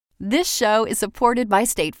This show is supported by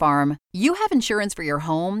State Farm. You have insurance for your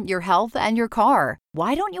home, your health, and your car.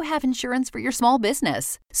 Why don't you have insurance for your small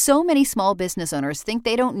business? So many small business owners think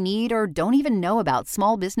they don't need or don't even know about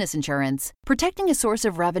small business insurance. Protecting a source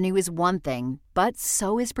of revenue is one thing, but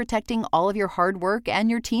so is protecting all of your hard work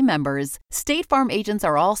and your team members. State Farm agents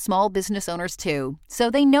are all small business owners too,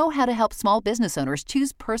 so they know how to help small business owners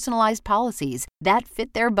choose personalized policies that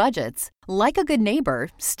fit their budgets. Like a good neighbor,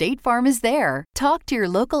 State Farm is there. Talk to your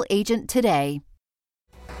local agent today.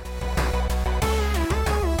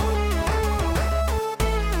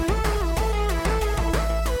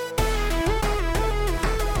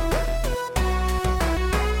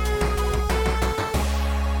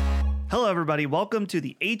 Hello, everybody. Welcome to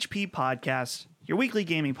the HP Podcast, your weekly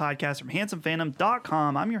gaming podcast from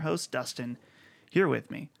handsomephantom.com. I'm your host, Dustin. Here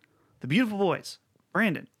with me, the beautiful boys,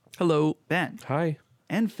 Brandon. Hello. Ben. Hi.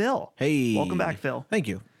 And Phil. Hey. Welcome back, Phil. Thank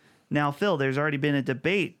you. Now, Phil, there's already been a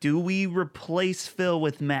debate. Do we replace Phil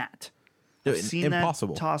with Matt? I've seen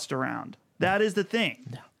impossible. that tossed around. That is the thing.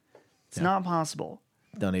 No. It's not possible.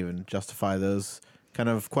 Don't even justify those kind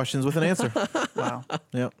of questions with an answer. Wow.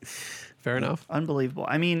 Yep. Fair enough. Unbelievable.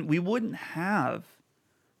 I mean, we wouldn't have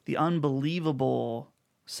the unbelievable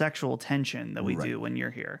sexual tension that we do when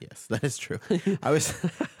you're here. Yes, that is true. I was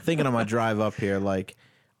thinking on my drive up here, like,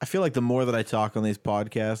 I feel like the more that I talk on these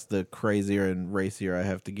podcasts, the crazier and racier I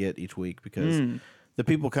have to get each week because the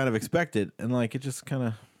people kind of expect it, and like it just kind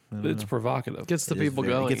of It's provocative. gets the people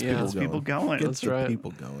going. Gets people going. Gets That's the right.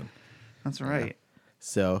 people going. That's right. Yeah.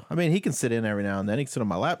 So, I mean, he can sit in every now and then. He can sit on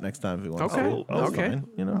my lap next time if he wants Okay. to. That's Okay. fine.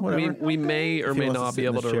 You know, whatever. We may or If he may wants to not sit be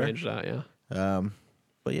in able to this chair. arrange that, yeah.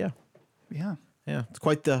 But yeah, Yeah. it's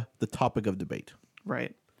quite the topic of debate.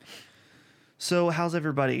 Right. So, how's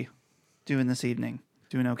everybody doing this evening?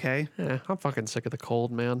 Doing okay? Yeah, I'm fucking sick of the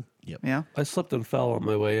cold, man. Yeah. I slipped and fell on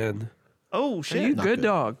my way in. Oh, Are shit. you Not good, good.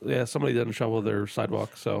 dog? Yeah, somebody didn't shovel their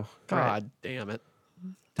sidewalk, so God damn it.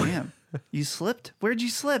 Damn. You slipped? Where'd you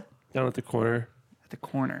slip? down at the corner At the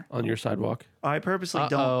corner. on your sidewalk. I purposely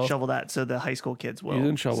don't shovel that so the high school kids will. You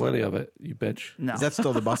didn't shovel any of it, you bitch. No. Is that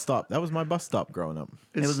still the bus stop? That was my bus stop growing up.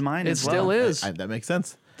 It was mine It as well. still is. That makes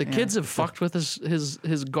sense. The kids have fucked with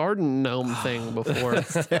his garden gnome thing before.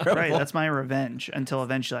 Right. That's my revenge until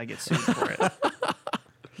eventually I get sued for it.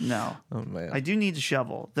 No. Oh man. I do need to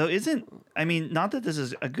shovel. Though not that this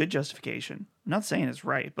is a good justification. I'm not saying it's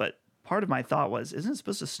right, but part of my thought was, isn't it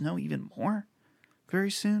supposed to snow even more very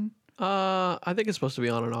soon? I think it's supposed to be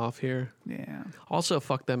on and off here. Yeah. Also,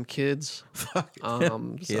 fuck them kids. Fuck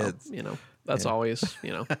kids. So, that's always,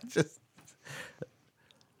 Just.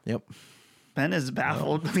 Yep. Ben is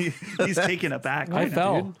baffled. He's taken aback. I right now.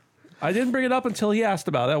 fell. dude. I didn't bring it up until he asked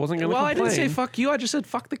about it. I wasn't going to Well, I complain. didn't say fuck you. I just said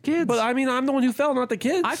fuck the kids. But I mean, I'm the one who fell, not the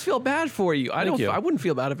kids. I feel bad for you. Thank you. I wouldn't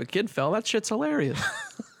feel bad if a kid fell. That shit's hilarious.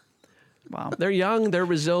 Wow. They're young. They're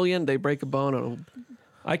resilient. They break a bone and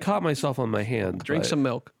I caught myself on my hand. drink but some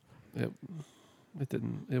milk. It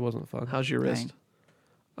wasn't fun. How's your wrist?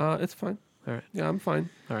 It's fine. All right. Yeah, I'm fine.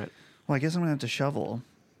 All right. Well, I guess I'm gonna have to shovel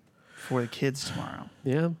for the kids tomorrow.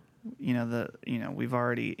 Yeah. We've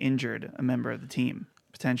already injured a member of the team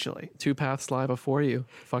potentially. 2 paths lie before you.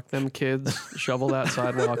 Fuck them kids. Shovel that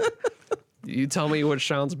sidewalk. You tell me which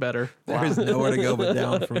sounds better. There's nowhere to go but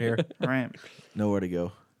down from here. Right. Nowhere to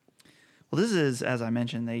go. Well, this is, as I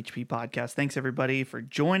mentioned, the HP Podcast. Thanks, everybody, for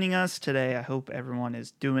joining us today. I hope everyone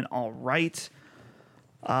is doing all right.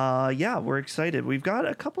 We're excited. We've got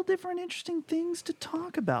a couple different interesting things to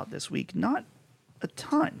talk about this week. Not a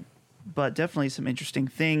ton, but definitely some interesting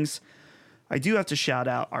things. I do have to shout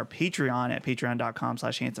out our Patreon at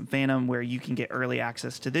patreon.com/handsomephantom, where you can get early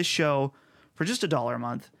access to this show for just $1 a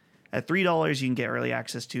month. At $3, you can get early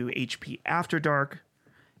access to HP After Dark,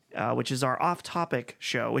 which is our off-topic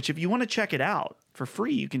show, which if you want to check it out for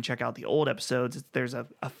free, you can check out the old episodes. There's a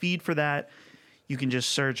feed for that. You can just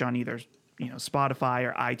search on either Spotify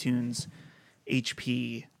or iTunes,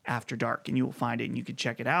 HP After Dark, and you will find it, and you can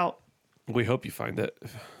check it out. We hope you find it.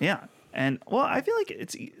 Yeah. And, well, I feel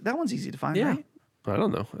like that one's easy to find, Yeah. right? I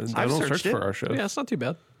don't know. I I've don't searched search it. for our shows. Yeah, it's not too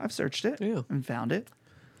bad. I've searched it Yeah. and found it.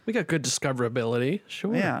 We got good discoverability.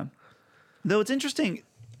 Sure. Yeah. Though it's interesting.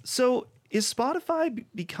 So is Spotify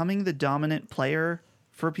becoming the dominant player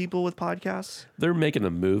for people with podcasts? They're making a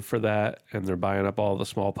move for that, and they're buying up all the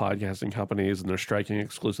small podcasting companies, and they're striking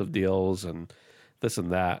exclusive deals and this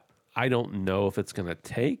and that. I don't know if it's going to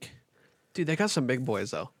take, Dude, they got some big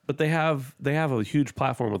boys, though. but they have a huge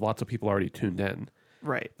platform with lots of people already tuned in.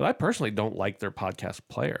 Right. But I personally don't like their podcast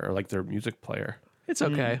player or like their music player. It's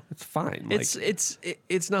okay. It's fine.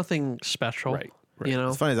 It's nothing special. Right. You know?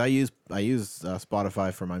 It's funny. I use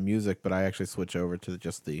Spotify for my music, but I actually switch over to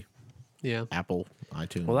just the Yeah. Apple,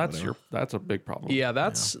 iTunes. Well, whatever. that's a big problem. Yeah,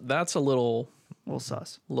 that's a little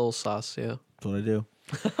sus. sus, yeah. That's what I do.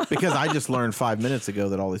 Because I just learned 5 minutes ago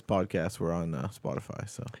that all these podcasts were on Spotify.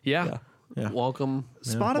 So Yeah. Yeah. Welcome.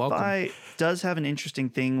 Spotify does have an interesting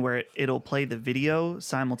thing where it'll play the video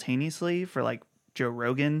simultaneously for like Joe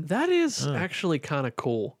Rogan. That is actually kind of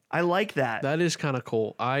cool. I like that. That is kind of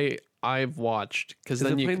cool. I've watched because Is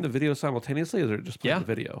then it you playing the video simultaneously, or is it just playing Yeah. the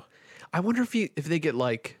video? I wonder if they get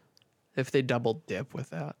like if they double dip with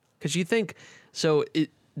that because you think so.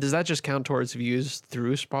 Does that just count towards views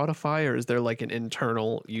through Spotify, or is there like an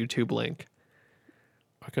internal YouTube link?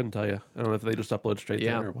 I couldn't tell you. I don't know if they just upload straight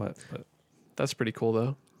Yeah. there or what. But That's pretty cool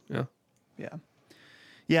though. yeah,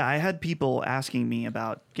 Yeah, I had people asking me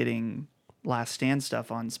about getting Last Stand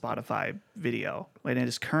stuff on Spotify video, and it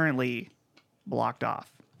is currently blocked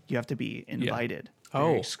off. You have to be invited. Very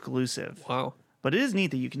Oh. exclusive. Wow. But it is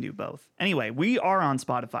neat that you can do both. Anyway, we are on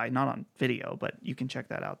Spotify, not on video, but you can check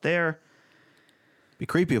that out there. be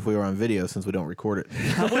creepy if we were on video since we don't record it.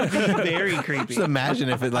 That would be very creepy. Just imagine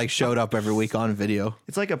if it like showed up every week on video.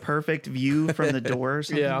 It's like a perfect view from the door or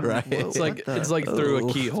something. Yeah. Right. Whoa, It's like what the- it's like through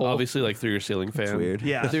a keyhole. obviously like through your ceiling fan. It's weird.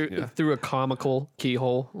 Yeah. Through a comical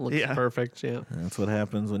keyhole. Looks Yeah. perfect. Yeah. That's what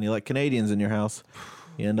happens when you let Canadians in your house.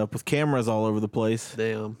 You end up with cameras all over the place.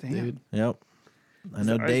 Damn. dude. Yep. I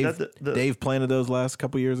know Is Dave. that the- Dave planted those last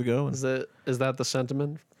couple years ago, and Is that the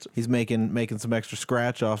sentiment? he's making some extra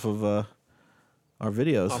scratch off of our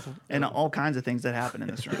videos. and all kinds of things that happen in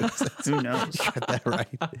this room. Who knows? Got that right.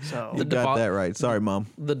 So, You got that right. Sorry, Mom.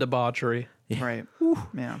 The debauchery. right.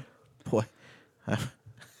 Man. Boy.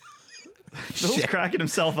 Bill's cracking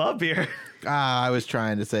himself up here. I was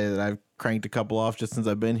trying to say that I've cranked a couple off just since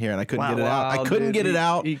I've been here, and I couldn't Wow. get it out. I Wow, couldn't dude. get it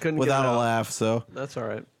out He couldn't get without it a out. laugh. So That's all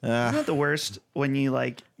right. Isn't that the worst when you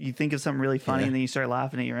think of something really funny Yeah. and then you start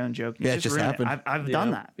laughing at your own joke? And you Yeah, it just ruin happened. I've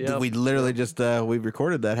done that. Yeah. we literally just we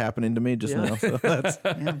recorded that happening to me just Yeah. now. So that's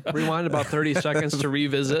Rewind about 30 seconds to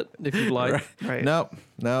revisit if you'd like. Right. nope.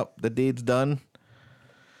 The deed's done.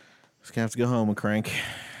 Just gonna have to go home and crank.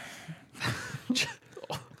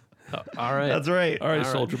 All right. That's right. All right,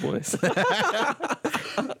 Soldier Boys.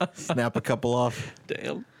 Snap a couple off.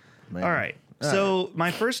 Damn. Man. All right. So my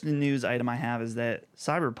first news item I have is that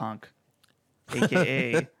Cyberpunk,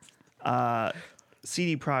 aka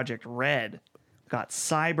CD Projekt Red, got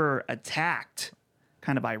cyber attacked.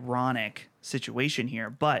 Kind of ironic situation here,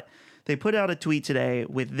 but they put out a tweet today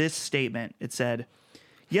with this statement. It said,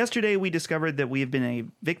 "Yesterday we discovered that we have been a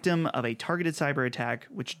victim of a targeted cyber attack,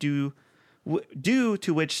 which due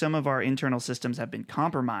to which some of our internal systems have been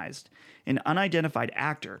compromised. An unidentified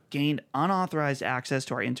actor gained unauthorized access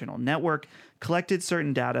to our internal network, collected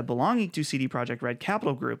certain data belonging to CD Projekt Red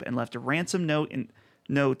Capital Group, and left a ransom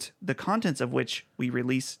note, the contents of which we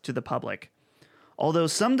release to the public. Although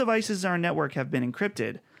some devices in our network have been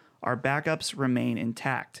encrypted, our backups remain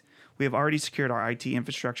intact. We have already secured our IT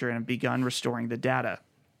infrastructure and have begun restoring the data.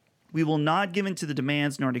 We will not give in to the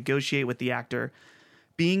demands nor negotiate with the actor,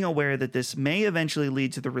 being aware that this may eventually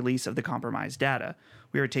lead to the release of the compromised data.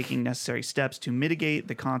 We are taking necessary steps to mitigate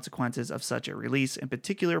the consequences of such a release, in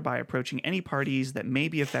particular by approaching any parties that may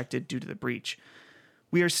be affected due to the breach.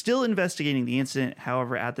 We are still investigating the incident.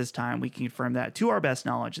 However, at this time, we can confirm that, to our best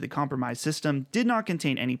knowledge, the compromised system did not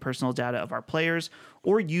contain any personal data of our players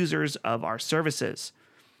or users of our services.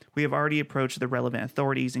 We have already approached the relevant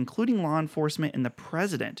authorities, including law enforcement and the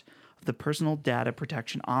president of the Personal Data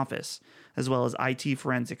Protection Office, as well as IT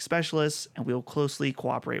forensic specialists, and we will closely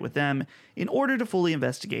cooperate with them in order to fully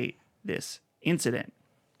investigate this incident."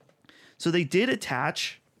 So they did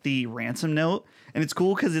attach the ransom note, and it's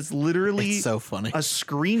cool because it's literally It's so funny. a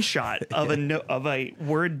screenshot of a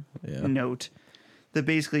word note that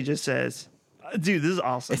basically just says, "Dude, this is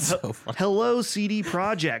awesome. It's so funny. Hello, CD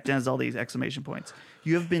Projekt," and has all these exclamation points.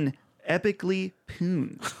 "You have been epically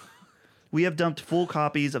pooned. We have dumped full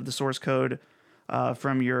copies of the source code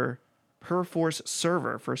from your Perforce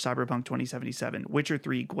server for Cyberpunk 2077, Witcher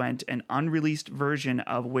 3 Gwent, an unreleased version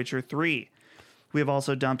of Witcher 3. We have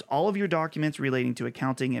also dumped all of your documents relating to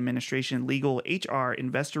accounting, administration, legal, HR,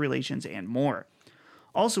 investor relations, and more.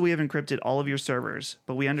 Also, we have encrypted all of your servers,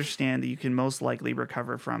 but we understand that you can most likely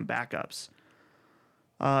recover from backups.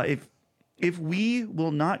 If we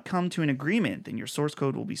will not come to an agreement, then your source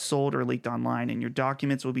code will be sold or leaked online, and your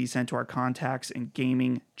documents will be sent to our contacts in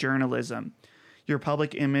gaming journalism. Your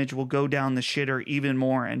public image will go down the shitter even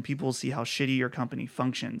more, and people will see how shitty your company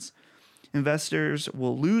functions. Investors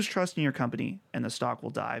will lose trust in your company, and the stock will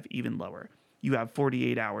dive even lower. You have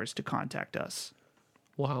 48 hours to contact us."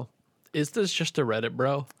 Wow. Is this just a Reddit,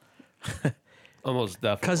 bro? Almost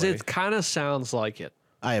definitely. Because it kind of sounds like it.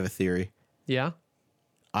 I have a theory. Yeah?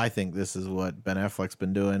 I think this is what Ben Affleck's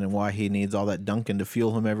been doing and why he needs all that Dunkin' to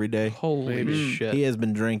fuel him every day. Holy shit. He has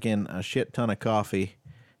been drinking a shit ton of coffee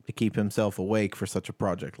to keep himself awake for such a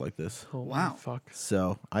project like this. Holy Wow. fuck.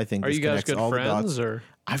 So I think Are this you guys connects good all the friends dots. or?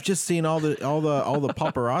 I've just seen all the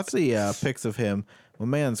paparazzi pics of him. My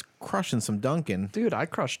man's crushing some Dunkin'. Dude, I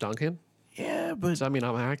crushed Dunkin'. Yeah, but Does that mean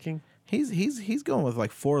I'm hacking? he's going with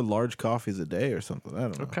like 4 large coffees a day or something. I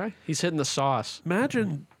don't know. Okay. He's hitting the sauce.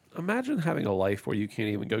 Imagine having a life where you can't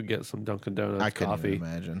even go get some Dunkin' Donuts I couldn't coffee even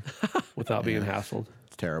imagine. without being hassled.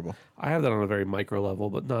 It's terrible. I have that on a very micro level,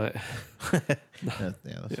 but not.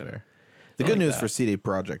 That's fair. The good news for CD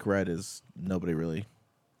Projekt Red is nobody really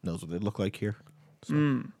knows what they look like here.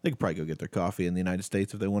 So they could probably go get their coffee in the United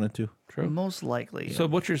States if they wanted to. True. Most likely. So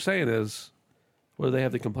what you're saying is, what do they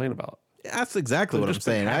have to complain about? That's exactly They've what I'm just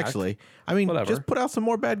been saying, hacked. actually. I mean, Whatever. just put out some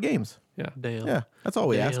more bad games. Yeah. Damn. Yeah, that's all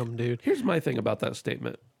we ask. Damn, dude. Here's my thing about that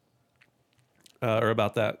statement, or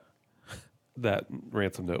about that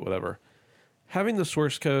ransom note, whatever. Having the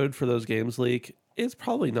source code for those games leak is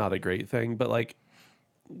probably not a great thing, but like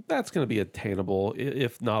that's going to be attainable,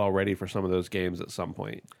 if not already, for some of those games at some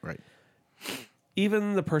point. Right.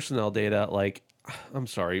 Even the personnel data, like, I'm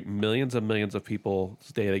sorry, millions and millions of people's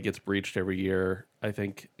data gets breached every year. I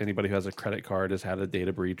think anybody who has a credit card has had a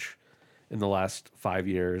data breach in the last 5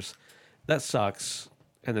 years. That sucks,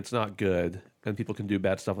 and it's not good, and people can do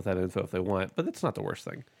bad stuff with that info if they want, but it's not the worst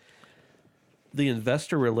thing. The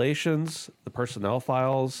investor relations, the personnel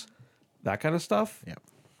files, that kind of stuff, Yeah.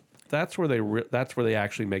 that's where they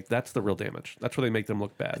actually make, that's the real damage. That's where they make them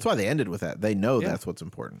look bad. That's why they ended with that. They know Yeah. that's what's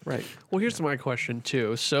important. Right. Well, here's my question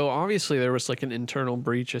too. So obviously there was like an internal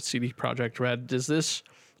breach at CD Projekt Red. Does this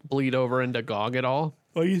bleed over into GOG at all?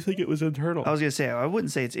 Why do you think it was internal? I was gonna say I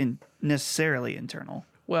wouldn't say it's necessarily internal.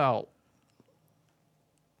 Well,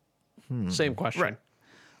 same question. Right.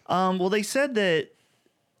 Well, they said that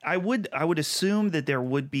I would assume that there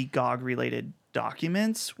would be GOG related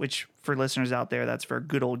documents, which for listeners out there, that's for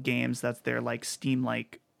Good Old Games. That's their like Steam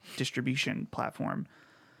like distribution platform.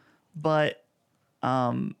 But they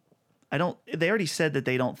already said that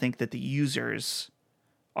they don't think that the users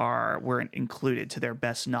weren't included to their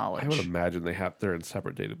best knowledge. I would imagine they're in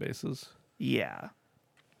separate databases. Yeah.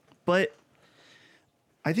 But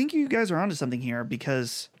I think you guys are onto something here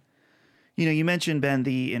because, you mentioned, Ben,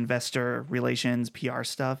 the investor relations PR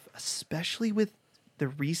stuff, especially with the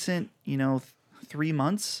recent, 3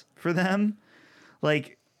 months for them.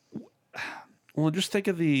 Like, Well, just think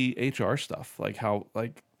of the HR stuff, like how,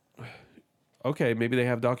 like, okay, maybe they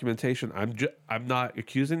have documentation. I'm not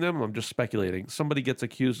accusing them. I'm just speculating. Somebody gets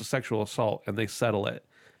accused of sexual assault and they settle it,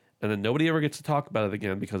 and then nobody ever gets to talk about it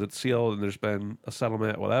again because it's sealed and there's been a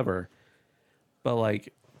settlement, whatever. But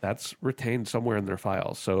like that's retained somewhere in their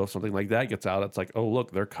files. So if something like that gets out, it's like, oh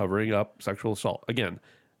look, they're covering up sexual assault. Again,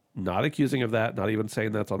 not accusing of that. Not even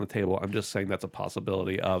saying that's on the table. I'm just saying that's a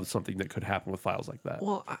possibility of something that could happen with files like that.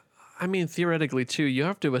 Well, I mean, theoretically, too, you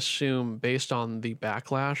have to assume, based on the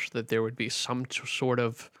backlash, that there would be some sort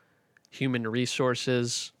of human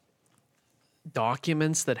resources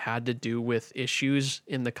documents that had to do with issues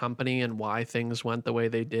in the company and why things went the way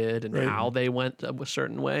they did and how they went a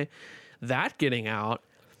certain way. That getting out,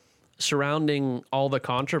 surrounding all the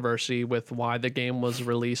controversy with why the game was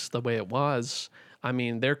released the way it was, I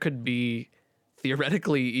mean, there could be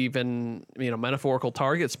theoretically even metaphorical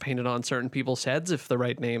targets painted on certain people's heads if the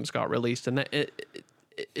right names got released, and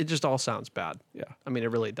it just all sounds bad. Yeah. I mean,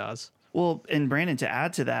 it really does. well, and Brandon, to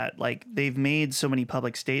add to that, like they've made so many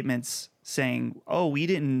public statements saying, "Oh, we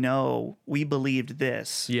didn't know, we believed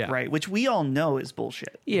this," Yeah. right? Which we all know is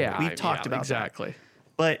bullshit. Yeah, we've talked about that. exactly.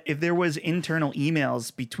 But if there was internal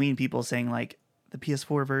emails between people saying like the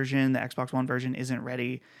PS4 version, the Xbox One version isn't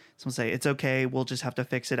ready, someone say it's okay, we'll just have to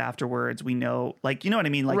fix it afterwards. We know, like, you know what I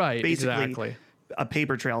mean? Like, Right, basically exactly. a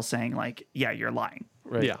paper trail saying like, yeah, you're lying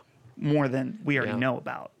Right. Yeah. more than we already Yeah. know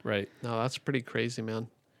about. Right. No, that's pretty crazy, man.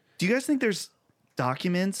 Do you guys think there's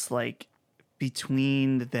documents like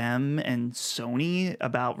between them and Sony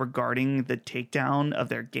about regarding the takedown of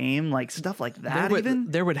their game, like stuff like that?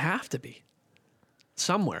 There would have to be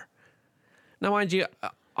somewhere. Now, mind you,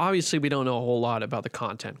 obviously we don't know a whole lot about the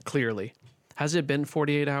content, clearly. Has it been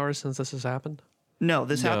 48 hours since this has happened? No,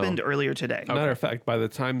 this No. happened earlier today. Matter of fact, by the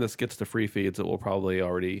time this gets to free feeds, it will probably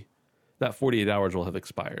already, that 48 hours will have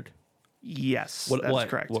expired. Yes, What that's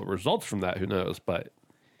correct. What results from that, who knows? But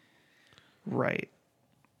Right.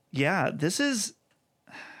 Yeah, this is,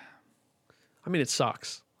 I mean, it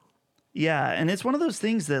sucks. yeah, and it's one of those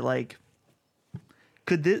things that like,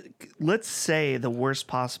 let's say the worst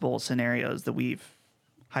possible scenarios that we've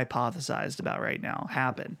hypothesized about right now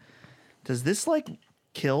happen. Does this like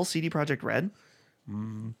kill CD Projekt Red?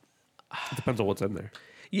 It depends on what's in there.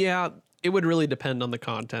 Yeah, it would really depend on the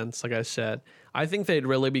contents. Like I said, I think they'd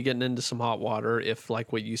really be getting into some hot water if,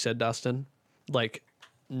 like what you said, Dustin, like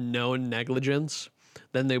known negligence.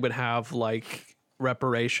 Then they would have like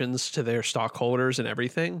reparations to their stockholders and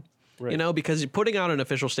everything. Right. You know, because putting out an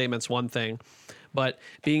official statement's one thing, but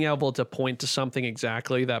being able to point to something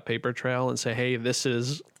exactly, that paper trail, and say, hey, this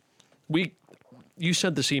is you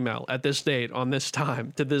sent this email at this date on this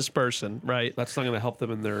time to this person, right? That's not going to help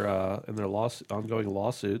them in their ongoing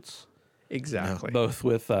lawsuits. Exactly. Both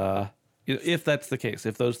with if that's the case,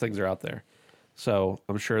 if those things are out there. So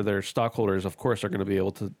I'm sure their stockholders, of course, are going to be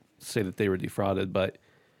able to say that they were defrauded, but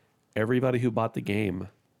everybody who bought the game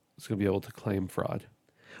is going to be able to claim fraud.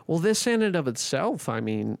 Well, this in and of itself, I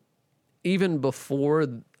mean, even before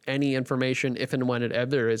any information, if and when it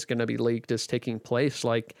ever is going to be leaked, is taking place,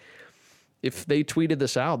 like if they tweeted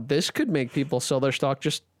this out, this could make people sell their stock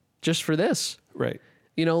just for this. Right.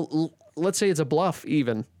 You know, let's say it's a bluff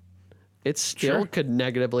even. It still could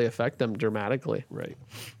negatively affect them dramatically. Right.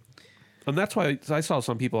 And that's why I saw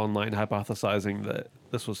some people online hypothesizing that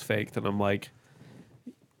this was faked, and I'm like,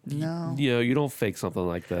 No. you know, you don't fake something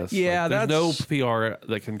like this. Yeah, like, there's that's- no PR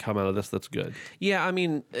that can come out of this that's good. Yeah, I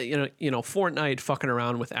mean, Fortnite fucking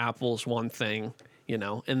around with Apple's one thing,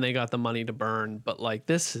 and they got the money to burn, but like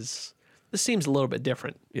this seems a little bit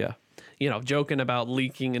different. Yeah. Joking about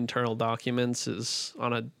leaking internal documents is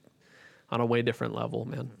on a way different level,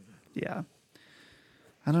 man. Yeah.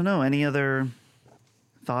 I don't know. Any other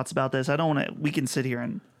thoughts about this? I don't want to. We can sit here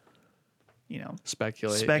and,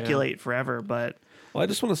 Speculate forever, but Well, I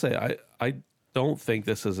just want to say I don't think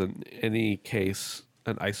this is in any case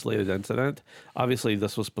an isolated incident. Obviously,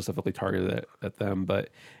 this was specifically targeted at them, but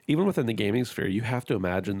even within the gaming sphere, you have to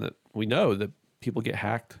imagine that we know that people get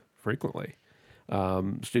hacked frequently.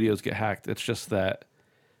 Studios get hacked. It's just that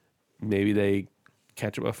maybe they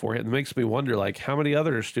catch it beforehand. It makes me wonder, like, how many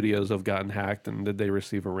other studios have gotten hacked, and did they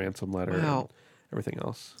receive a ransom letter and everything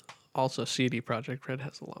else? Also, CD Projekt Red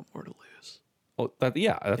has a lot more to lose. Oh, that's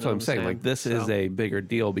what I'm saying. Like, this is a bigger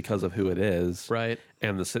deal because of who it is, Right.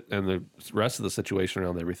 And the rest of the situation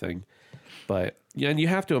around everything. But yeah, and you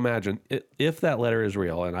have to imagine if that letter is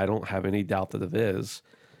real, and I don't have any doubt that it is.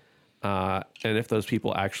 And if those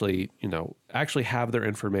people actually have their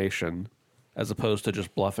information, as opposed to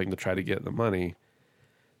just bluffing to try to get the money,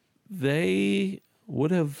 they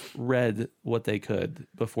would have read what they could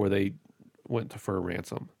before they went for a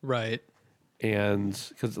ransom. Right. And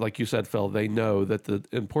because, like you said, Phil, they know that the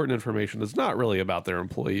important information is not really about their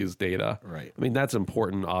employees' data. Right. I mean, that's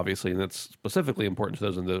important, obviously, and that's specifically important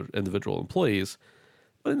to those individual employees.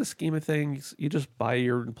 But in the scheme of things, you just buy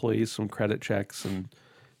your employees some credit checks and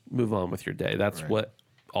move on with your day. That's what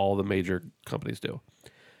all the major companies do.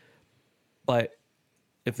 But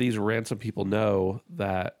if these ransom people know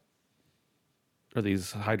that, or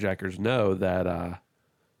these hijackers know that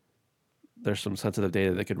there's some sensitive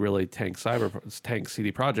data that could really tank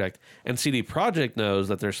CD Projekt, and CD Projekt knows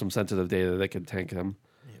that there's some sensitive data that could tank them,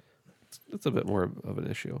 it's a bit more of an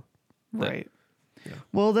issue. right.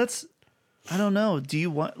 Well, I don't know. Do you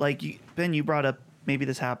want, Ben, you brought up maybe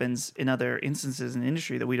this happens in other instances in the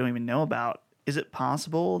industry that we don't even know about. Is it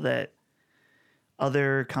possible that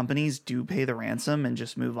other companies do pay the ransom and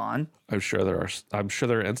just move on? I'm sure there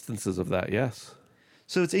are instances of that. Yes.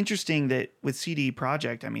 So it's interesting that with CD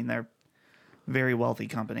Projekt, I mean, they're a very wealthy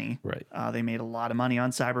company. Right. They made a lot of money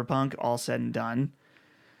on Cyberpunk, all said and done.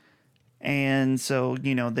 And so,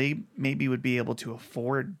 they maybe would be able to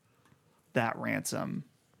afford that ransom.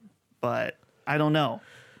 But I don't know.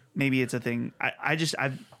 Maybe it's a thing.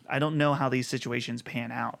 I don't know how these situations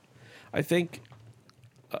pan out. I think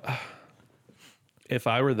if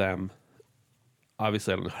I were them,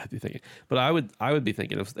 obviously I don't know what I'd be thinking, but I would be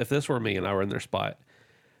thinking if this were me and I were in their spot,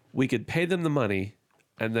 we could pay them the money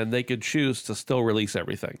and then they could choose to still release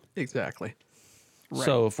everything. Exactly. Right.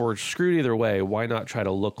 So if we're screwed either way, why not try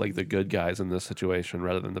to look like the good guys in this situation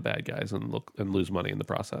rather than the bad guys and lose money in the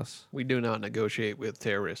process? We do not negotiate with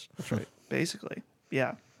terrorists. That's right. Basically.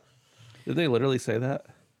 Yeah. Did they literally say that?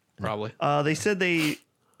 Probably. They said they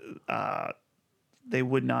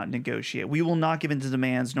would not negotiate. We will not give in to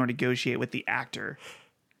demands nor negotiate with the actor,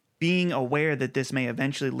 being aware that this may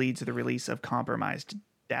eventually lead to the release of compromised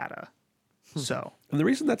data. So, And the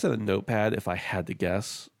reason that's in a notepad, if I had to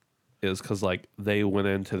guess, is because they went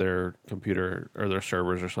into their computer or their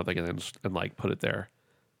servers or something and put it there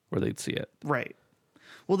where they'd see it. right.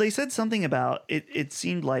 Well, they said something about it. It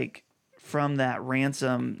seemed like from that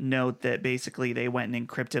ransom note that basically they went and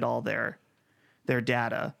encrypted all their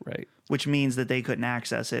data, Right. which means that they couldn't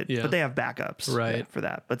access it. Yeah. But they have backups Right. for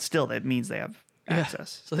that. But still, that means they have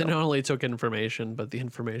access. So they not only took information, but the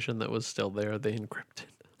information that was still there, they encrypted.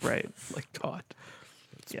 Right. My God.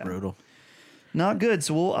 It's brutal. Not good.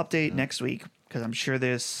 So we'll update next week because I'm sure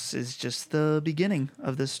this is just the beginning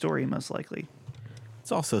of this story, most likely.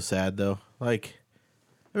 It's also sad though. Like,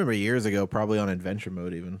 I remember years ago, probably on Adventure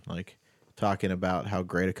Mode, even like talking about how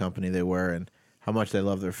great a company they were and how much they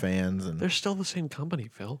love their fans. And They're still the same company,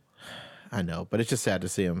 Phil. I know, but it's just sad to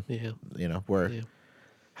see them. Yeah. You know, where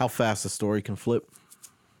how fast the story can flip.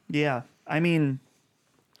 Yeah. I mean,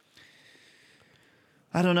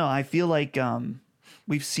 I don't know. I feel like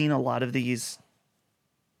we've seen a lot of these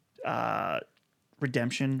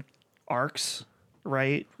redemption arcs,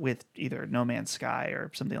 right? With either No Man's Sky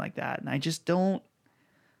or something like that. And I just don't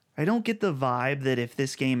get the vibe that if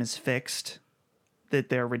this game is fixed, that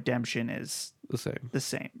their redemption is The same. the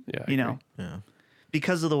same. Yeah, I you agree. know, Yeah.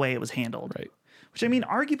 because of the way it was handled. Right. Which I mean,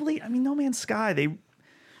 arguably, No Man's Sky,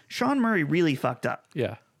 Sean Murray really fucked up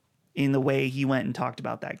Yeah. in the way he went and talked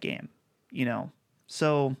about that game, you know?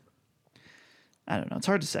 So, I don't know. It's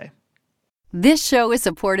hard to say. This show is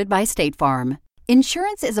supported by State Farm.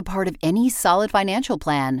 Insurance is a part of any solid financial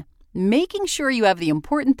plan. Making sure you have the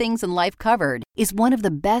important things in life covered is one of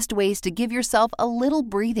the best ways to give yourself a little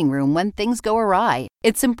breathing room when things go awry.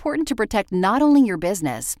 It's important to protect not only your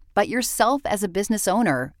business, but yourself as a business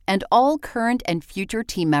owner and all current and future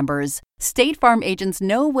team members. State Farm agents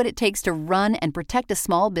know what it takes to run and protect a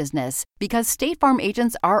small business because State Farm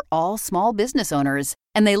agents are all small business owners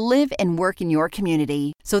and they live and work in your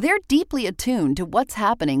community. So they're deeply attuned to what's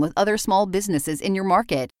happening with other small businesses in your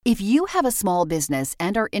market. If you have a small business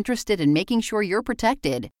and are interested in making sure you're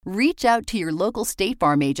protected, reach out to your local State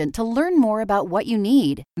Farm agent to learn more about what you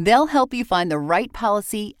need. They'll help you find the right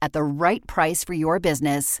policy at the right price for your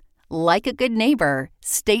business. Like a good neighbor,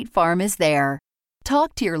 State Farm is there.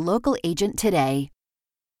 Talk to your local agent today.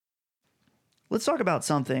 Let's talk about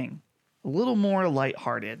something a little more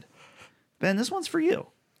lighthearted. Ben, this one's for you.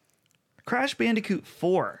 Crash Bandicoot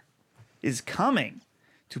 4 is coming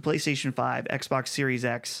to PlayStation 5, Xbox Series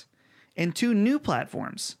X, and 2 new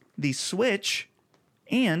platforms, the Switch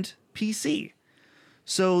and PC.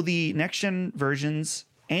 So the next-gen versions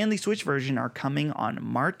and the Switch version are coming on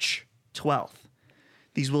March 12th.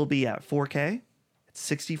 These will be at 4K, at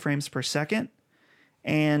 60 frames per second,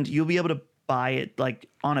 and you'll be able to buy it like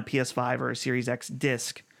on a PS5 or a Series X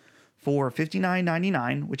disc for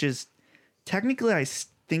 $59.99, which is technically, I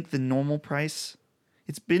think, the normal price.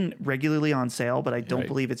 It's been regularly on sale, but I don't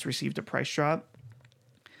believe it's received a price drop.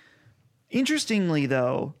 Interestingly,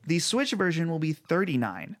 though, the Switch version will be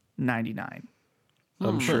 $39.99.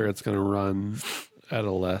 I'm sure it's going to run at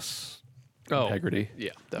a less integrity. Yeah.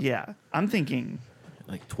 Definitely. Yeah, I'm thinking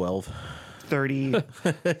Like 12. 30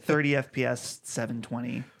 FPS,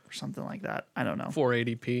 720 or something like that. I don't know.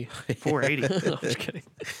 480p. 480. No, just kidding.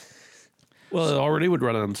 Well, it already would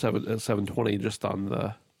run on 720 just on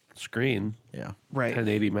the screen. Yeah. Right.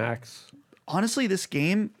 1080 max. Honestly, this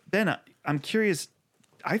game, Ben, I'm curious.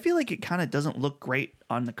 I feel like it kind of doesn't look great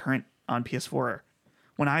on the current on PS4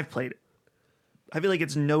 when I've played it. I feel like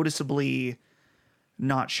it's noticeably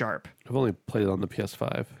not sharp. I've only played it on the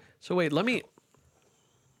PS5. So wait, let me.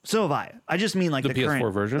 So have I. I just mean like the PS4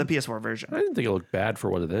 current version? The PS4 version. I didn't think it looked bad for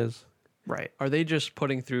what it is. Right. Are they just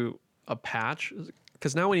putting through a patch?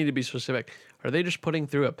 Because now we need to be specific. Are they just putting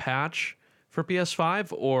through a patch for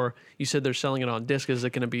PS5, or you said they're selling it on disc? Is it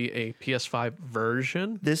going to be a PS5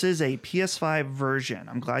 version? This is a PS5 version.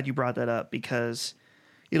 I'm glad you brought that up because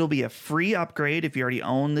it'll be a free upgrade if you already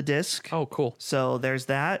own the disc. Oh, cool. So there's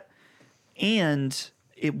that. And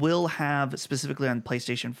it will have specifically on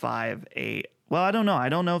PlayStation 5 well, I don't know. I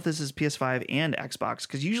don't know if this is PS5 and Xbox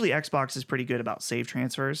because usually Xbox is pretty good about save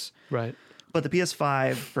transfers. Right. But the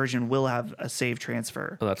PS5 version will have a save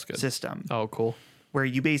transfer that's good. system Oh, cool. where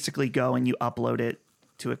you basically go and you upload it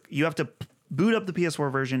to you have to boot up the PS4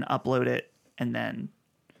 version, upload it, and then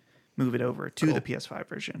move it over to the PS5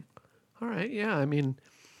 version. All right. Yeah. I mean,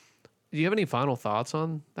 do you have any final thoughts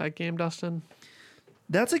on that game, Dustin?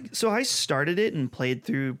 So I started it and played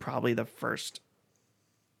through probably the first,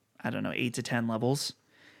 8 to 10 levels.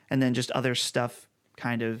 And then just other stuff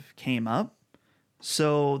kind of came up.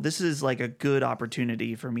 So this is like a good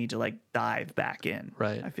opportunity for me to like dive back in.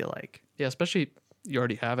 Right. I feel like. Yeah, especially you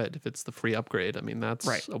already have it. If it's the free upgrade, I mean, that's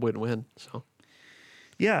Right. a win-win. So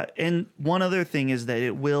Yeah. And one other thing is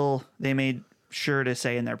that they made sure to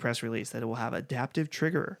say in their press release that it will have adaptive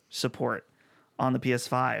trigger support on the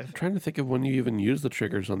PS5. I'm trying to think of when you even use the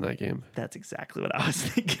triggers on that game. That's exactly what I was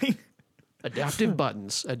thinking. adaptive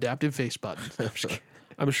buttons, adaptive face buttons. I'm just kidding.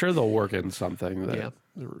 I'm sure they'll work in something that Yeah.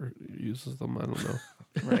 uses them. I don't know.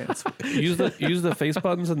 Right. use the face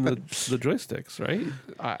buttons and the joysticks,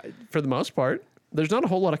 right? For the most part, there's not a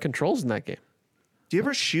whole lot of controls in that game. Do you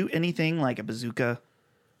ever shoot anything like a bazooka?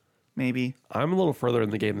 Maybe. I'm a little further in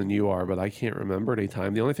the game than you are, but I can't remember any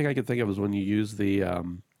time. The only thing I could think of is when you use the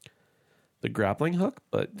grappling hook.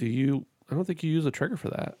 But I don't think you use a trigger for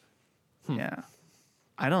that. Yeah.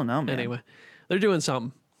 I don't know, man. Anyway, they're doing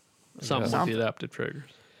something with Something. the adaptive triggers.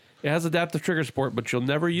 It has adaptive trigger support, but you'll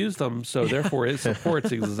never use them, so therefore it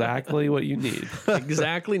supports exactly what you need.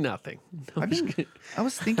 Exactly nothing. I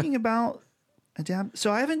was thinking about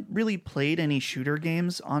so I haven't really played any shooter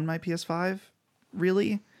games on my PS5,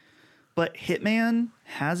 really. But Hitman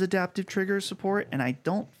has adaptive trigger support, and I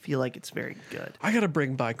don't feel like it's very good. I gotta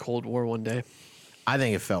bring by Cold War one day. I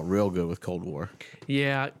think it felt real good with Cold War.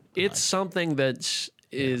 Yeah, it's something that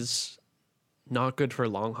is not good for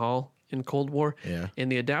long haul in Cold War. Yeah.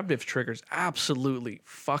 And the adaptive triggers absolutely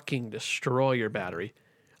fucking destroy your battery.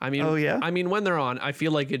 I mean, Oh, yeah? I mean, when they're on, I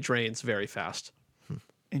feel like it drains very fast.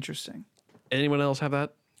 Interesting. Anyone else have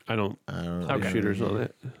that? I don't have shooters on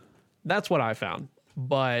it. That's what I found.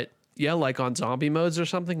 But yeah, like on zombie modes or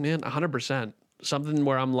something, man, 100%. Something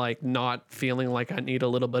where I'm like not feeling like I need a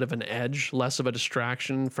little bit of an edge, less of a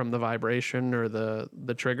distraction from the vibration or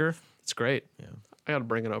the trigger. It's great. Yeah. I got to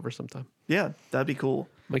bring it over sometime. Yeah, that'd be cool.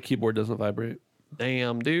 My keyboard doesn't vibrate.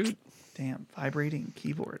 Damn, dude. Damn, vibrating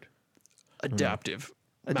keyboard. Adaptive.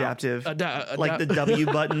 Adaptive. Like the W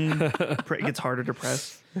button it gets harder to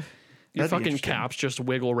press. Your That'd be fucking interesting. caps just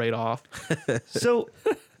wiggle right off. So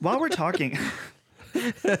while we're talking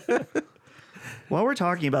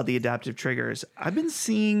about the adaptive triggers, I've been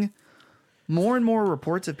seeing more and more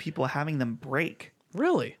reports of people having them break.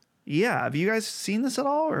 Really? Yeah, have you guys seen this at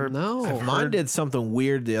all? Or No. Mine did something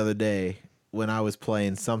weird the other day when I was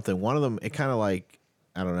playing something. One of them, it kind of like,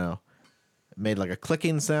 I don't know, made like a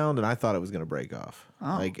clicking sound, and I thought it was going to break off.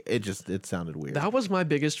 Like it sounded weird. That was my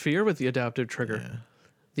biggest fear with the adaptive trigger. Yeah.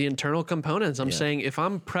 The internal components. I'm saying if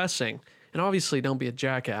I'm pressing, and obviously don't be a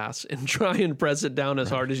jackass and try and press it down as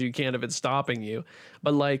hard as you can if it's stopping you.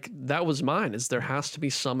 But like that was mine, is there has to be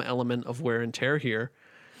some element of wear and tear here.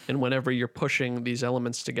 And whenever you're pushing these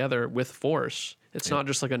elements together with force, it's not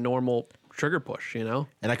just like a normal trigger push, you know?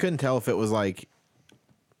 And I couldn't tell if it was like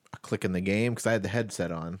a click in the game because I had the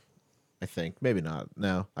headset on. I think maybe not.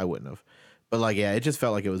 No, I wouldn't have. But like, yeah, it just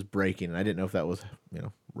felt like it was breaking, and I didn't know if that was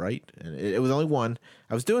right. And it was only one.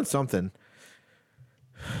 I was doing something.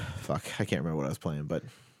 Fuck, I can't remember what I was playing, but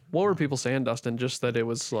What were people saying, Dustin? Just that it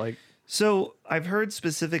was like, So I've heard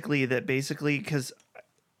specifically that basically because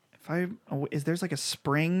there's like a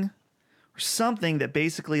spring or something that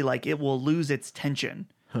basically like it will lose its tension.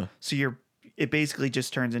 So it basically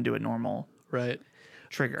just turns into a normal right.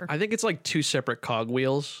 trigger. I think it's like two separate cog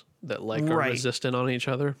wheels that like are Right. resistant on each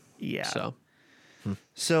other. Yeah. So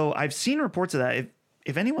So I've seen reports of that.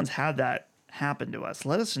 If anyone's had that happen to us,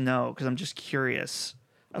 let us know because I'm just curious.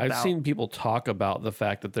 I've seen people talk about the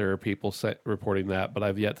fact that there are people reporting that, but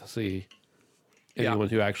I've yet to see anyone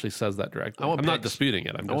who actually says that directly. I'm not disputing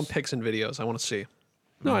it. I want pics and videos. I want to see.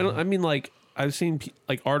 No, I don't. I mean, like I've seen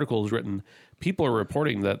like articles written. People are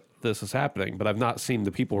reporting that this is happening, but I've not seen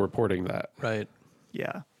the people reporting that. Right.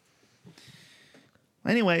 Yeah.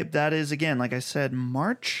 Anyway, that is again, like I said,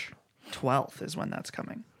 March 12th is when that's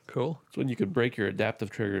coming. Cool. It's when you could break your adaptive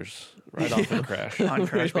triggers right off of the crash. On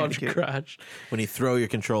Crash On Bandicoot. Crash. when you throw your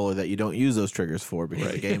controller that you don't use those triggers for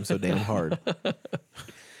because the game's so damn hard.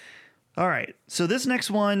 All right. So this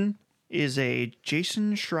next one is a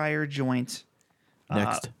Jason Schreier joint.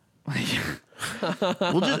 Next.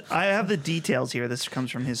 I have the details here. This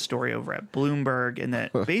comes from his story over at Bloomberg, and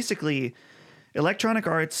that basically Electronic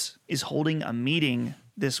Arts is holding a meeting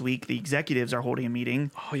this week. The executives are holding a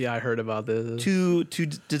meeting Oh yeah, I heard about this. to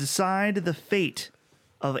decide the fate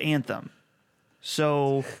of Anthem.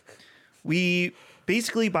 So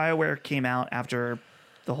BioWare came out after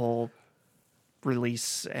the whole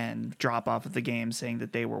release and drop off of the game, saying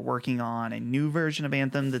that they were working on a new version of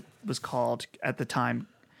Anthem that was called at the time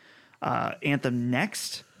Anthem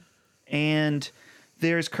Next. And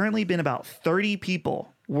there's currently been about 30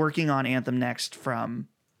 people working on Anthem Next from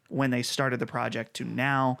when they started the project to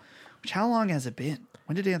now. Which, how long has it been?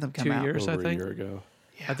 When did Anthem come 2 out? years, I Over a think. year ago.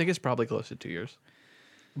 I think it's probably close to 2 years.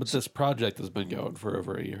 But this project has been going for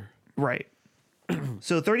over a year. Right.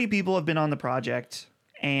 So 30 people have been on the project,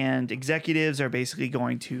 and executives are basically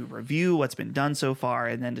going to review what's been done so far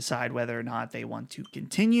and then decide whether or not they want to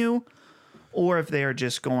continue or if they are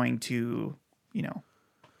just going to,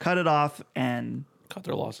 cut it off and Cut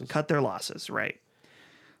their losses. cut their losses, right?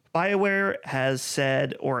 BioWare has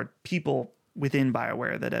said, or people within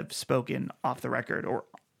BioWare that have spoken off the record or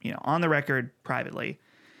on the record privately,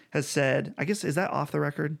 has said, I guess, is that off the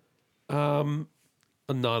record?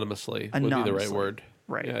 Anonymously would be the right word.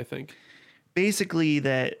 Right. Yeah, I think. Basically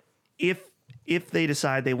that if they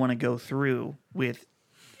decide they want to go through with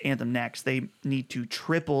Anthem next, they need to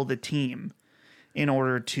triple the team in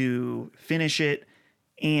order to finish it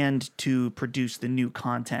and to produce the new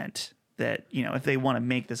content that, if they want to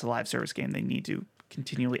make this a live service game, they need to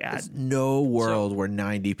continually add. There's no world where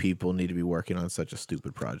 90 people need to be working on such a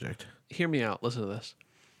stupid project. Hear me out. Listen to this.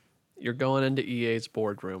 You're going into EA's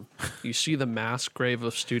boardroom. You see the mass grave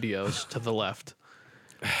of studios to the left.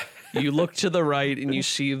 You look to the right and you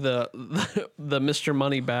see the Mr.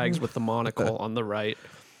 Moneybags with the monocle on the right.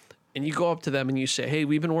 And you go up to them and you say, hey,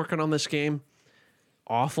 we've been working on this game.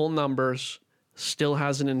 Awful numbers. Still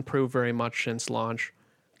hasn't improved very much since launch.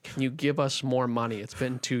 Can you give us more money? It's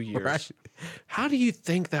been 2 years. Right. How do you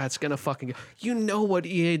think that's going to fucking go? You know what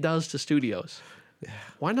EA does to studios. Yeah.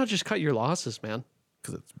 Why not just cut your losses, man?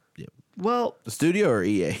 Because it's well, the studio or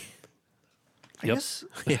EA? I guess.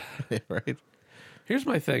 Yeah, right. Here's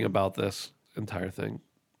my thing about this entire thing.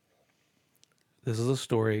 This is a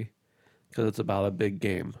story because it's about a big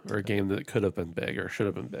game or a game that could have been big or should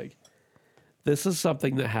have been big. This is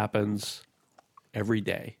something that happens every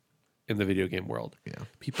day in the video game world. Yeah.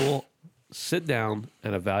 People sit down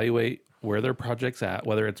and evaluate where their project's at,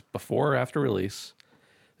 whether it's before or after release.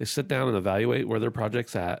 They sit down and evaluate where their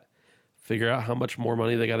project's at, figure out how much more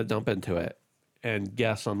money they got to dump into it, and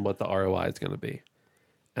guess on what the ROI is going to be.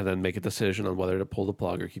 And then make a decision on whether to pull the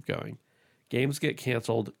plug or keep going. Games get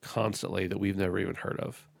canceled constantly that we've never even heard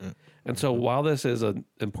of. And so while this is an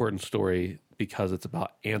important story because it's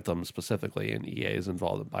about Anthem specifically and EA is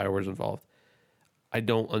involved and BioWare's involved, I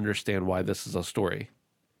don't understand why this is a story.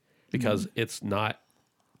 Because it's not,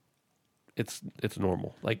 it's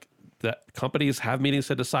normal. Like, that companies have meetings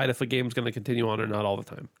to decide if a game's going to continue on or not all the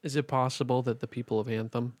time. Is it possible that the people of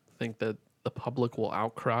Anthem think that the public will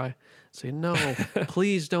outcry, say, no,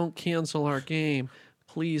 please don't cancel our game.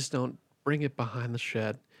 Please don't bring it behind the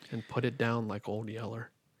shed and put it down like Old Yeller.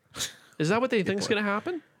 Is that what they think is going to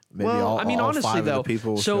happen? Maybe well, I mean, all honestly, 5 of though, the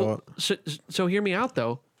people will show up. so hear me out,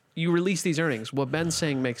 though. You release these earnings. What Ben's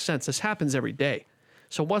saying makes sense. This happens every day.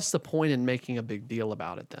 So what's the point in making a big deal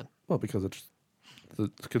about it then? Well, because it's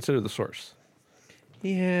consider the source.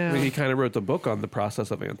 Yeah. I mean, he kind of wrote the book on the process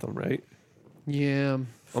of Anthem, right? Yeah.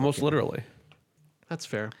 Almost literally. That's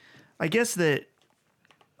fair. I guess that,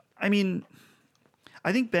 I mean,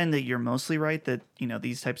 I think, Ben, that you're mostly right that,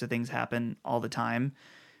 these types of things happen all the time.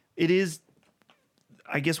 It is,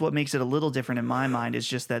 I guess what makes it a little different in my mind is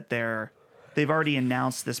just that they've already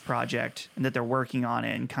announced this project and that they're working on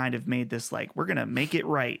it and kind of made this like, we're going to make it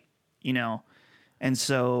right, And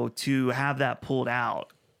so to have that pulled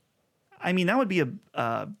out, I mean, that would be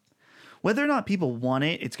whether or not people want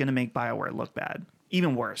it, it's going to make BioWare look bad.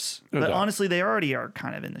 Even worse. No But doubt. honestly, they already are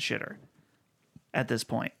kind of in the shitter at this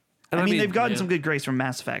point. And I mean, I mean, they've gotten yeah. some good grace from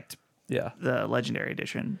Mass Effect, Yeah. the Legendary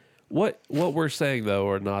Edition. What we're saying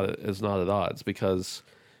though is not at odds because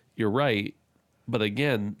you're right, but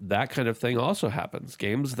again, that kind of thing also happens.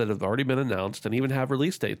 Games that have already been announced and even have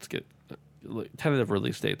tentative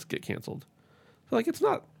release dates get canceled. So like it's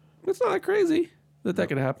not that crazy that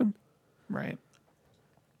could happen. Right.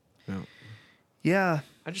 Yeah. Yeah.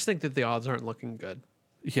 I just think that the odds aren't looking good.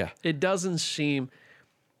 Yeah. It doesn't seem,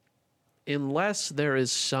 unless there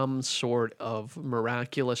is some sort of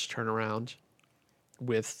miraculous turnaround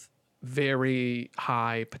with very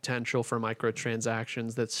high potential for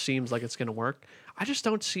microtransactions that seems like it's going to work, I just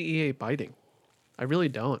don't see EA biting. I really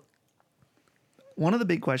don't. One of the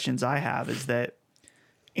big questions I have is that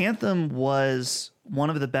Anthem was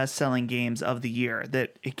one of the best-selling games of the year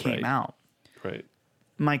that it came Right. out. Right.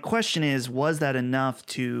 My question is, was that enough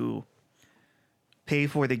to pay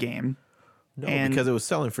for the game? No, And- because it was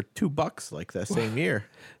selling for $2 like that same year.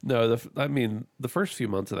 No, the first few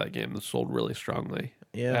months of that game sold really strongly.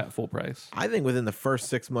 Yeah. At full price. I think within the first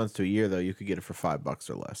 6 months to a year, though, you could get it for $5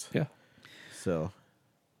 or less. Yeah. So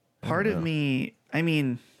Part of me, I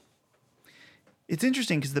mean, it's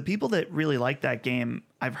interesting because the people that really like that game,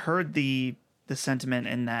 I've heard the sentiment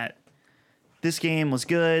in that this game was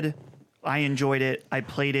good. I enjoyed it. I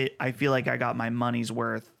played it. I feel like I got my money's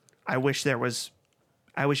worth. I wish it was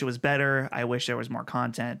better. I wish there was more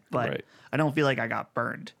content, but Right. I don't feel like I got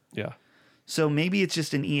burned. Yeah. So maybe it's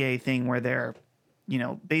just an EA thing where they're,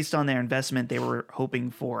 based on their investment, they were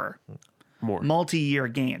hoping for More. multi-year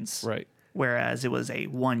gains. Right. Whereas it was a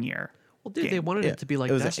 1 year. Well, dude, game. they wanted yeah, it to be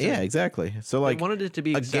like it was, Destiny. yeah, exactly. So like wanted it to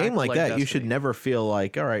be a exactly game like like that. You should Destiny. never feel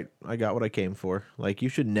like, all right, I got what I came for. Like you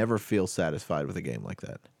should never feel satisfied with a game like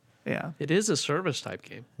that. Yeah. It is a service type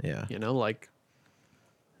game. Yeah. Like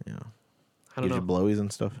Yeah. I don't Gives know. you blowies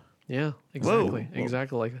and stuff. Yeah, exactly. Whoa.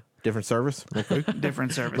 Exactly like that. Different service. Okay.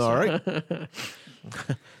 Different service. All yeah. right.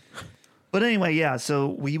 But anyway, yeah. So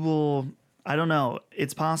we will. I don't know.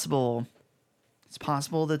 It's possible. It's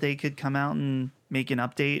possible that they could come out and make an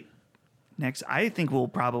update next. I think we'll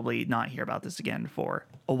probably not hear about this again for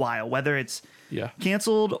a while. Whether it's Yeah.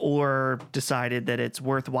 canceled or decided that it's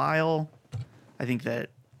worthwhile, I think that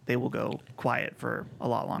they will go quiet for a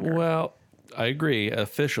lot longer. Well, I agree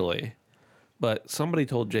officially, but somebody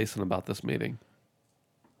told Jason about this meeting.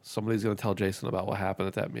 Somebody's going to tell Jason about what happened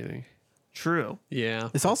at that meeting. True. Yeah.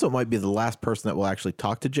 This also might be the last person that will actually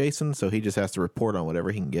talk to Jason, so he just has to report on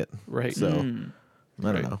whatever he can get. Right. So, I don't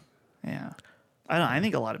Right. know. Yeah. I don't know. I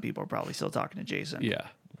think a lot of people are probably still talking to Jason. Yeah.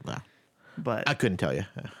 Nah, But I couldn't tell you.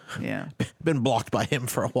 yeah. Been blocked by him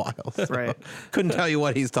for a while. So Right. couldn't tell you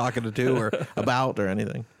what he's talking to or about or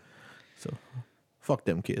anything. So, fuck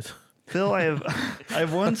them kids. Phil, I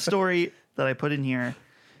have one story that I put in here.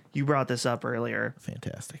 You brought this up earlier.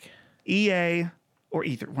 Fantastic. EA or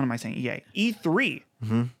E3. What am I saying? EA. E3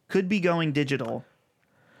 could be going digital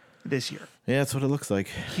this year. Yeah, that's what it looks like.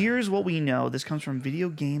 Here's what we know. This comes from Video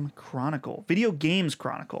Games Chronicle.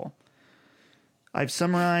 I've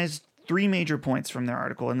summarized 3 major points from their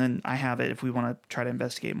article, and then I have it if we want to try to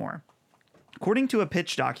investigate more. According to a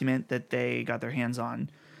pitch document that they got their hands on,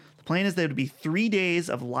 the plan is there would be 3 days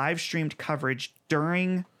of live streamed coverage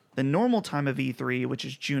during the normal time of E3, which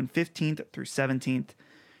is June 15th through 17th. It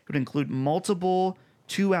would include multiple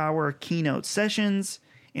 2-hour keynote sessions,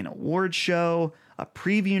 an award show, a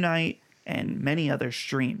preview night, and many other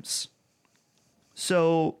streams.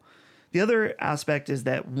 So the other aspect is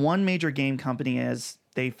that one major game company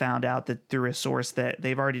they found out that through a source that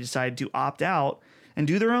they've already decided to opt out and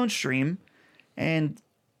do their own stream. And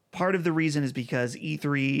part of the reason is because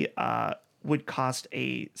E3 would cost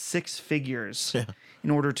 6 figures in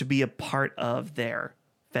order to be a part of their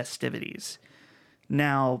festivities.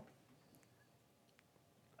 Now,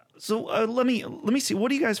 so let me see. What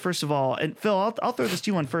do you guys, first of all, and Phil, I'll throw this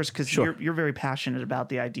to you on first because Sure. you're very passionate about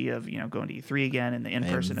the idea of going to E3 again and the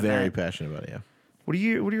in-person I'm very event. passionate about it, yeah. What are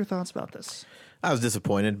your thoughts about this? I was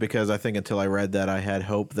disappointed because I think until I read that, I had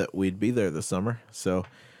hope that we'd be there this summer. So,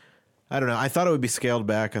 I don't know. I thought it would be scaled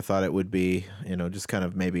back. I thought it would be, just kind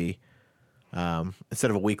of maybe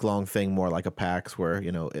instead of a week-long thing, more like a PAX where,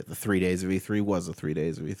 the 3 days of E3 was the 3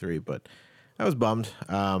 days of E3. But I was bummed,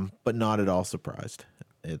 but not at all surprised.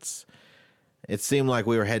 It seemed like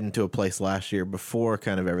we were heading to a place last year before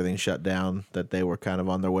kind of everything shut down that they were kind of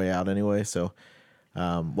on their way out anyway. So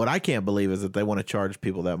what I can't believe is that they want to charge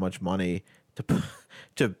people that much money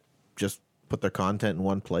to just put their content in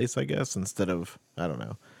one place, I guess, instead of, I don't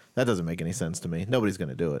know. That doesn't make any sense to me. Nobody's going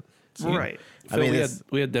to do it. So, Right. I Phil, mean,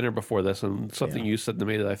 we had dinner before this, and something Yeah. you said to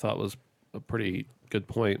me that I thought was a pretty good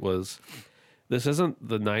point was this isn't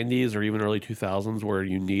the 90s or even early 2000s where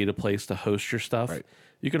you need a place to host your stuff. Right.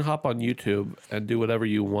 You can hop on YouTube and do whatever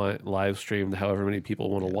you want, live streamed, however many people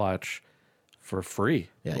want to watch for free.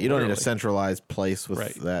 yeah, you don't need a Literally. centralized place with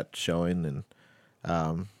Right. that showing. And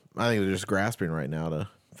I think they're just grasping right now to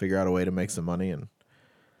figure out a way to make some money. And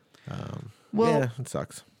Well, yeah, it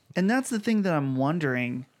sucks. and that's the thing that I'm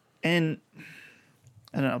wondering. And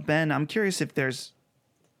I don't know, Ben, I'm curious if there's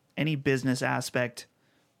any business aspect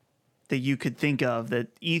that you could think of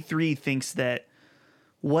that E3 thinks that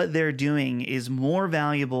what they're doing is more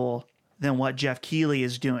valuable than what Jeff Keighley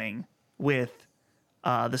is doing with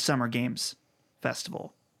the Summer Games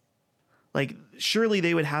Festival. Like, surely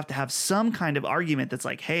they would have to have some kind of argument that's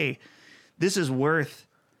like, hey, this is worth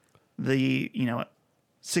the,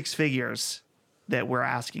 6 figures that we're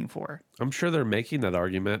asking for. I'm sure they're making that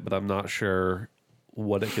argument, but I'm not sure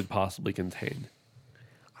what it could possibly contain.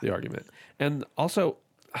 The argument. And also,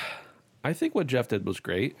 I think what Jeff did was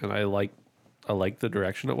great, and I like the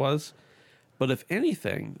direction it was. But if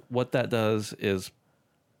anything, what that does is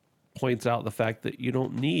points out the fact that you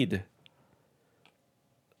don't need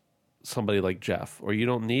somebody like Jeff, or you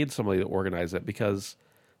don't need somebody to organize it, because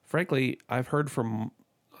frankly, I've heard from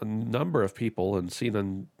a number of people and seen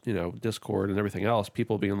on, Discord and everything else,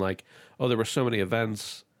 people being like, oh, there were so many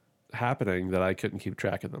events happening that I couldn't keep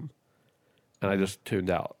track of them. And I just tuned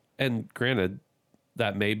out. And granted,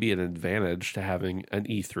 that may be an advantage to having an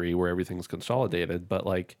E3 where everything's consolidated, but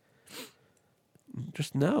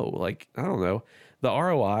just no, I don't know. The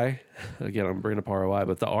ROI, again, I'm bringing up ROI,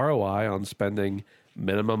 but the ROI on spending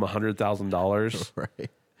minimum $100,000 Right.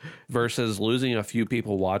 versus losing a few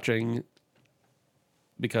people watching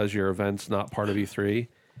because your event's not part of E3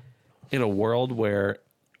 in a world where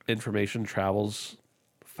information travels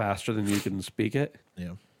faster than you can speak it,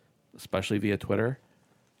 Yeah. especially via Twitter.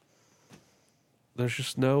 there's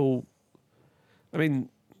just no. I mean,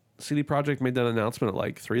 CD Projekt made that announcement at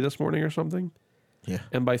like 3 this morning or something. Yeah.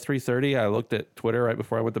 And by 3:30, I looked at Twitter right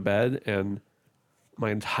before I went to bed, and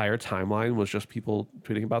my entire timeline was just people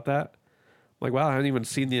tweeting about that. I'm like, wow, I haven't even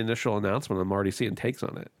seen the initial announcement. I'm already seeing takes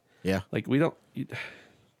on it. Yeah. Like, we don't.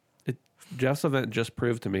 Jeff's event just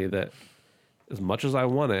proved to me that as much as I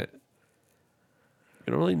want it,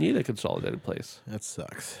 you don't really need a consolidated place That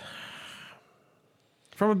sucks.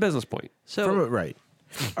 from a business point. So Right.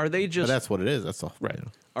 are they But just that's what it is. That's all. Right.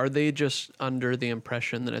 are they just under the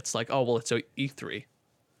impression that it's like, oh well, it's a E3,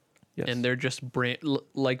 Yes. and they're just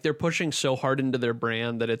like they're pushing so hard into their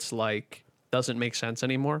brand that it's like doesn't make sense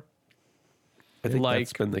anymore? I think like-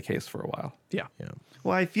 that's been the case for a while. Yeah. Yeah.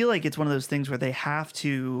 Well, I feel like it's one of those things where they have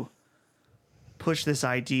to push this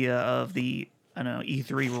idea of the, I don't know,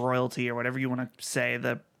 E3 royalty or whatever you want to say,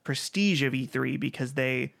 the prestige of E3, because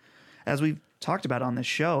they, as we've talked about on this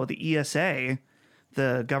show, the ESA,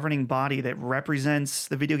 the governing body that represents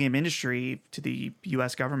the video game industry to the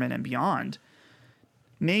US government and beyond,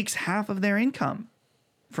 makes half of their income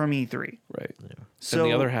from E3. Right. So And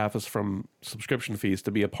the other half is from subscription fees to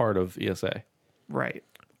be a part of ESA. Right.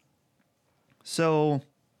 So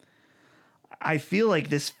I feel like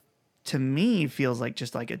this, to me, feels like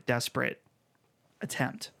just like a desperate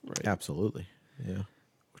attempt. Absolutely. Yeah.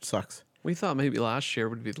 Which sucks. We thought maybe last year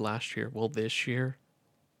would be the last year. Will this year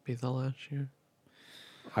be the last year?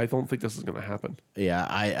 I don't think this is going to happen. Yeah.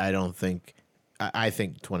 I don't think. I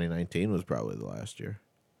think 2019 was probably the last year.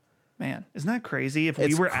 Man, isn't that crazy? If we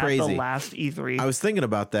It's were at crazy. the last E3, I was thinking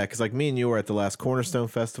about that because, like, me and you were at the last Cornerstone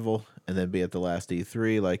Festival and then be at the last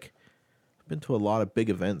E3. Like, I've been to a lot of big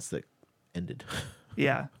events that ended,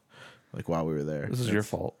 yeah. like, while we were there. This is your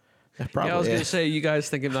fault. Yeah, probably. Yeah, I was gonna say, you guys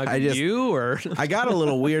thinking like I just- you or I got a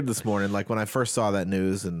little weird this morning, like when I first saw that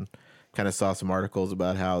news and kind of saw some articles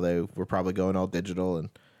about how they were probably going all digital. And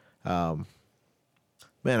man,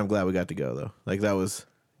 I'm glad we got to go though. Like that was,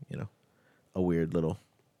 a weird little,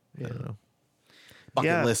 I don't know, bucket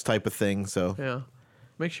Yeah. list type of thing. So yeah,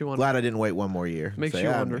 makes you wonder. glad I didn't wait one more year. Makes Say, you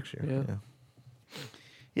 "Ah, wonder." next year." Yeah.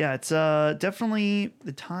 Yeah, it's definitely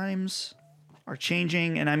the times are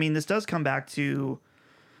changing. And I mean, this does come back to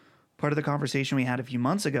part of the conversation we had a few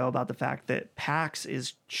months ago about the fact that PAX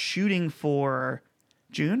is shooting for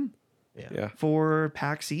June Yeah. for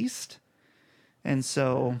PAX East. And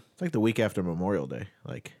so, It's like the week after Memorial Day,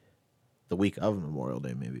 like the week of Memorial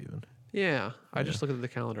Day, maybe even. Yeah, I just looked at the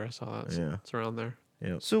calendar. I saw that. Yeah. It's around there.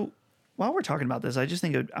 Yeah. so while we're talking about this, I just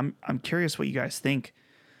think I'm curious what you guys think.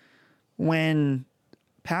 When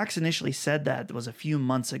PAX initially said that, it was a few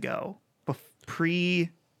months ago,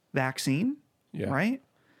 pre-vaccine, Yeah. right?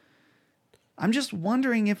 I'm just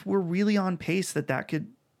wondering if we're really on pace that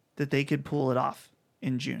they could pull it off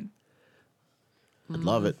in June. I'd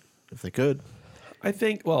love it if they could. I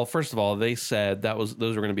think, well, first of all, they said those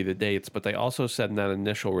were going to be the dates, but they also said in that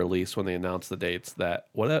initial release when they announced the dates that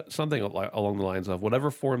something along the lines of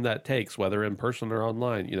whatever form that takes, whether in person or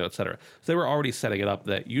online, et cetera. So they were already setting it up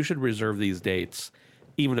that you should reserve these dates,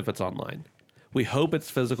 even if it's online. We hope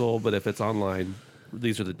it's physical, but if it's online,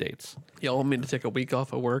 these are the dates. Y'all want me to take a week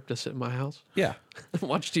off of work to sit in my house Yeah. and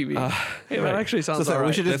watch TV? Hey, that right. actually sounds So all we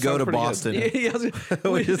right. should just That go sounds to pretty good. Boston. Yeah, I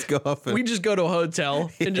was- we just go off and we just go to a hotel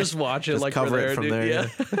and just watch it just like cover we're it there, from dude. there.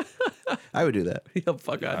 Yeah, I would do that. yeah,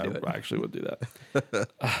 fuck, I'd do it. I actually would do that.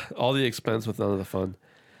 All the expense with none of the fun.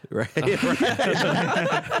 Right. That's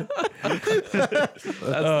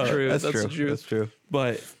true. That's true. the truth. That's true.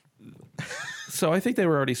 But so I think they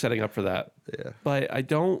were already setting up for that. Yeah. But I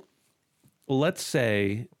don't. Let's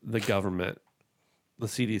say the government, the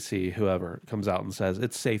CDC, whoever comes out and says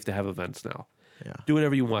it's safe to have events now. Yeah. Do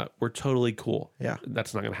whatever you want. We're totally cool. Yeah.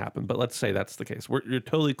 That's not going to happen. But let's say that's the case. You're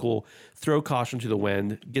totally cool. Throw caution to the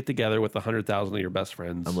wind. Get together with 100,000 of your best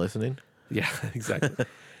friends. I'm listening. Yeah, exactly.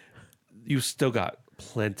 You've still got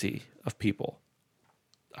plenty of people.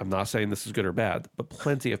 I'm not saying this is good or bad, but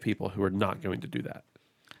plenty of people who are not going to do that.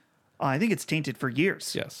 I think it's tainted for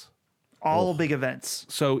years. Yes. All big events.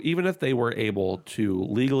 So even if they were able to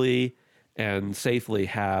legally and safely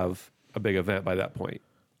have a big event by that point,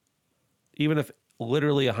 even if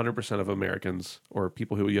literally 100% of Americans or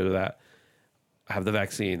people who would go to that have the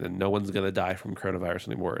vaccine and no one's going to die from coronavirus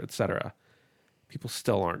anymore, et cetera, people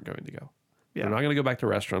still aren't going to go. Yeah. They're not going to go back to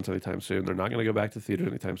restaurants anytime soon. They're not going to go back to theaters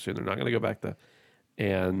anytime soon. They're not going to go back to,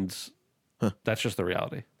 and that's just the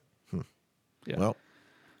reality. Yeah. Well,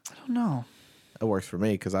 I don't know. that works for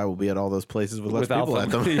me because I will be at all those places with less Without people at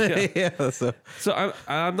them. them. Yeah. Yeah. So So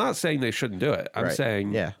I'm not saying they shouldn't do it. I'm Right.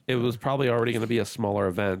 saying Yeah. it was probably already going to be a smaller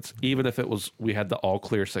event, even if we had the all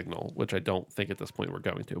clear signal, which I don't think at this point we're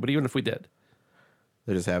going to. But even if we did,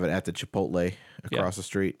 They just have it at the Chipotle across the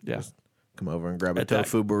street. Yeah. Just come over and grab a At that-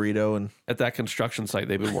 tofu burrito and At that construction site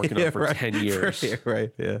they've been working on for 10 years.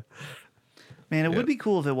 Right. Yeah. Man, it would be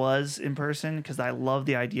cool if it was in person because I love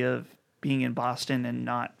the idea of being in Boston and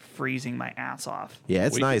not freezing my ass off. Yeah,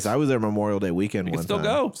 it's nice. I was there Memorial Day weekend can one still time.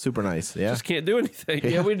 go. Super nice. Yeah. Just can't do anything.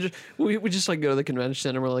 Yeah, we just like go to the convention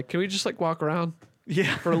center. We're like, can we just like walk around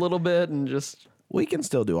Yeah. for a little bit and just We can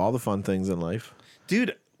still do all the fun things in life.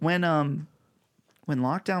 Dude, when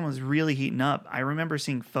lockdown was really heating up, I remember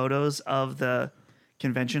seeing photos of the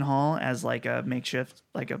convention hall as like a makeshift,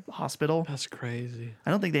 like a hospital. that's crazy.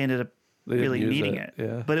 I don't think they ended up They didn't really use needing it, it.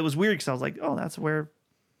 yeah. But it was weird because I was like, oh, that's where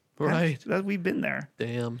Right. we've been there.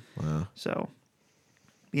 Damn. So,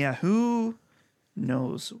 yeah, who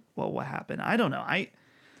knows what will happen? I don't know.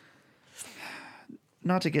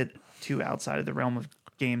 Not to get too outside of the realm of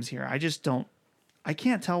games here. I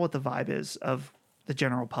can't tell what the vibe is of the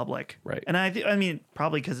general public. Right. And I mean,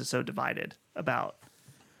 probably because it's so divided about.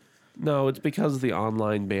 No, it's because the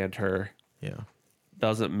online banter Yeah.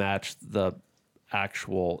 doesn't match the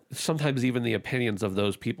actual, sometimes even the opinions of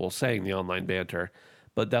those people saying the online banter,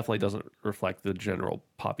 but definitely doesn't reflect the general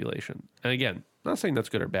population. And again, I'm not saying that's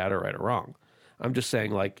good or bad or right or wrong. I'm just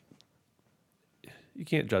saying, like, you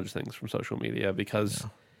can't judge things from social media because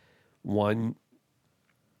one,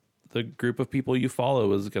 the group of people you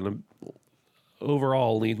follow is going to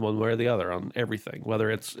overall lean one way or the other on everything, whether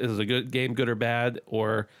is a good game good or bad,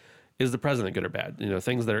 or is the president good or bad? You know,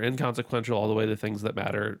 things that are inconsequential all the way to things that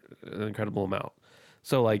matter an incredible amount.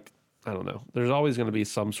 So, like, I don't know. There's always going to be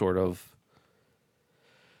some sort of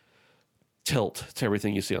tilt to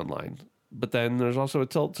everything you see online. But then there's also a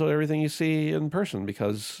tilt to everything you see in person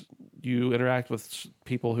because you interact with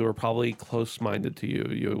people who are probably close-minded to you.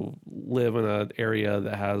 You live in an area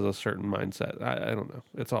that has a certain mindset. I don't know.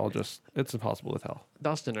 It's all just, it's impossible to tell.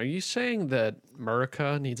 Dustin, are you saying that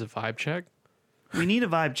America needs a vibe check? We need a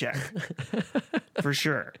vibe check for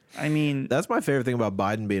sure. I mean, That's my favorite thing about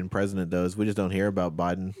Biden being president, though, is we just don't hear about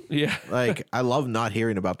Biden. Yeah. Like, I love not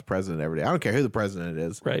hearing about the president every day. I don't care who the president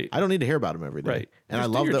is. Right. I don't need to hear about him every day. Right. And Just I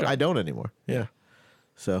do love your that job. I don't anymore. Yeah.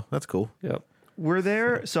 So that's cool. Yep. were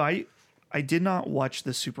there? So I did not watch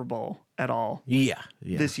the Super Bowl at all Yeah.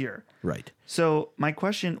 Yeah. this year. Right. So my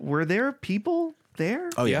question: were there people there?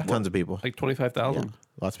 Oh, yeah. Yeah. Tons of people. Like 25,000.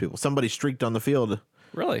 Lots of people. Somebody streaked on the field.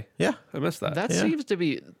 Really? Yeah. I missed that. That Yeah. seems to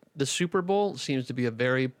be the Super Bowl seems to be a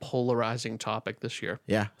very polarizing topic this year.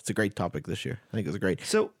 Yeah. It's a great topic this year. I think it was great.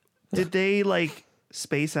 So did they like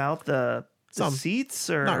space out the Some. seats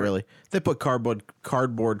or Not really. They put cardboard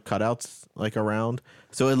cutouts like around,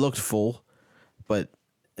 so it looked full. But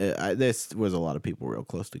this was a lot of people real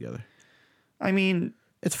close together. I mean,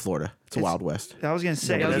 It's Florida. It's Wild West. I was gonna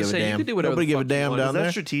say, Yeah, I was that's, gonna say, you could do whatever Nobody the give a fuck you damn want. down is that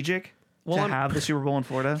there. strategic Well, to I'm- have the Super Bowl in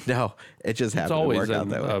Florida? No, it just happened to always work out in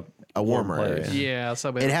that way. a A warmer warm area. place. Yeah, so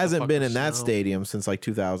It hasn't been in that stadium since like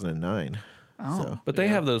 2009. Oh. So, But they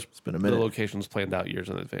have those been a the minute. locations planned out years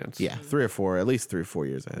in advance. yeah, at least 3 or 4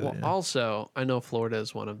 years ahead. Well, yeah. also, I know Florida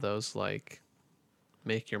is one of those like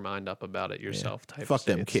make your mind up about it yourself type. Fuck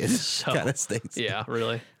them states. kids So, kind of states. yeah,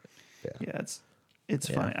 really. Yeah, it's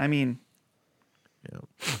funny. I mean, Yeah.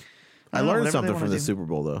 I I don't know, learned whatever they something wanna from the do. Super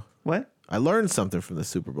Bowl, though. what? I learned something from the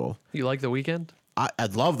Super Bowl. You like the weekend? I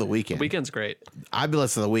love the weekend. Weekend's great. I've been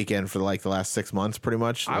listening to the weekend for like the last 6 months, pretty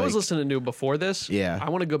much. I was Like, listening to it before this. Yeah. I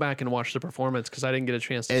want to go back and watch the performance because I didn't get a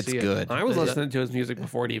chance to It's see good. it. I was listening to his music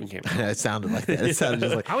before it even came out. It sounded like that. It sounded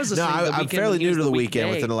just like I was no. listening to the I'm weekend fairly when he new was to the the weekend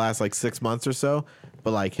weekday. within the last like 6 months or so,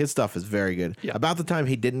 but like his stuff is very good. Yeah. About the time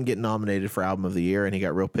he didn't get nominated for Album of the Year, and he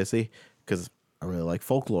got real pissy because I really like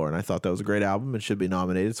Folklore, and I thought that was a great album and should be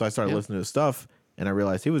nominated. So I started Yeah. listening to his stuff, and I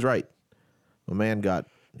realized he was right. My man got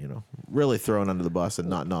really thrown under the bus and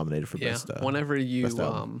not nominated for Yeah. best. Whenever you best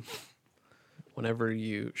album. whenever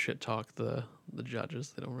you shit talk the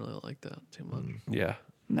judges, they don't really like that too much. Yeah.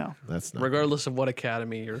 No. That's not. Regardless of what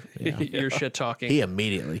academy you're shit talking. He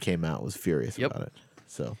immediately came out, was furious Yep. about it.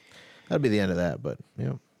 So that'd be the end of that. But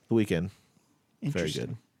the weekend, very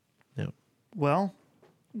Interesting. good. Yeah. Well,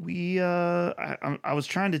 I was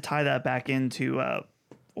trying to tie that back into what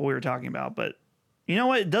we were talking about, but you know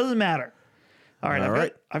what? It doesn't matter. All right, All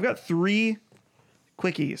right. I've got 3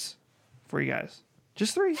 quickies for you guys.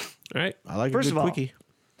 Just 3. All right. I like First a good of all, quickie.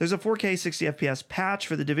 There's a 4K 60 FPS patch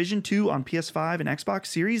for the Division 2 on PS5 and Xbox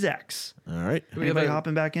Series X. All right. Do we have Anybody a-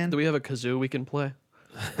 hopping back in? Do we have a kazoo we can play?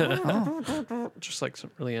 Just like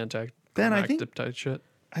some really Ben, I think- type shit.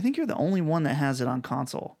 I think you're the only one that has it on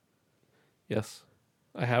console. Yes.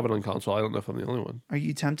 I have it on console. I don't know if I'm the only one. Are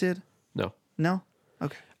you tempted? No. No?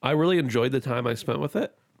 Okay. I really enjoyed the time I spent with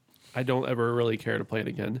it. I don't ever really care to play it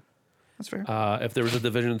again. That's fair. If there was a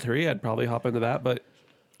Division 3, I'd probably hop into that, but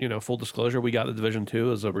full disclosure, we got the Division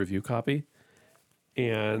 2 as a review copy,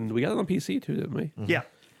 and we got it on PC too, didn't we? Yeah.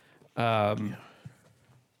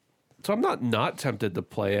 So I'm not tempted to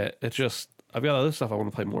play it. It's just I've got other stuff I want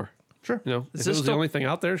to play more. Sure. If it this was the still- only thing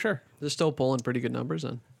out there, sure. They're still pulling pretty good numbers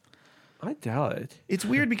then. I doubt it. It's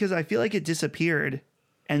weird because I feel like it disappeared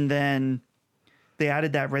and then they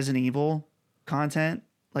added that Resident Evil content,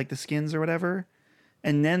 like the skins or whatever.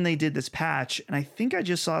 And then they did this patch. And I think I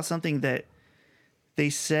just saw something that they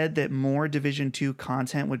said that more Division 2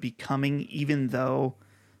 content would be coming, even though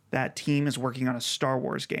that team is working on a Star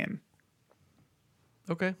Wars game.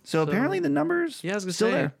 Okay. So apparently the numbers yeah, I was gonna still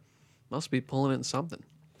say, there. must be pulling it in something.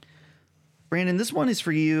 Brandon, this one is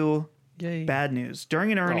for you. Yay. Bad news.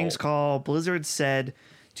 During an earnings Oh. call, Blizzard said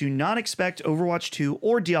do not expect Overwatch 2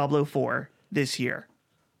 or Diablo 4 this year.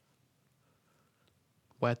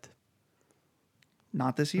 Wet.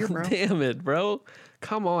 Not this year, bro. Damn it, bro.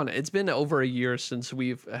 Come on. It's been over a year since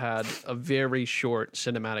we've had a very short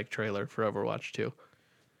cinematic trailer for Overwatch 2.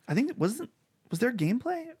 I think was there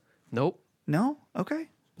gameplay? Nope. No? Okay.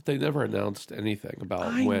 But they never announced anything about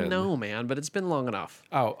I when. know, man, but it's been long enough.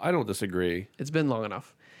 Oh, I don't disagree. It's been long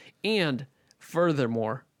enough. And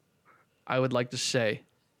furthermore, I would like to say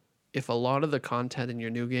if a lot of the content in your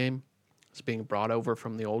new game is being brought over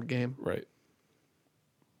from the old game, Right.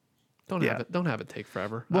 don't have it take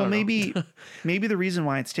forever. I Well, don't know. maybe the reason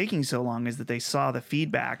why it's taking so long is that they saw the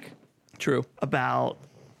feedback True. about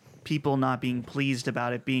people not being pleased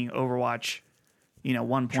about it being Overwatch,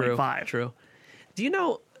 1.5. True. Do you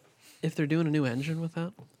know if they're doing a new engine with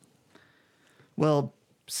that? Well,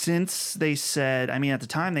 since they said, at the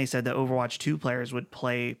time they said that Overwatch 2 players would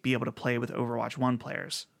be able to play with Overwatch 1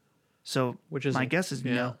 players. So Which is my guess is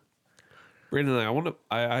no. Brandon,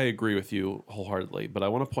 I agree with you wholeheartedly, but I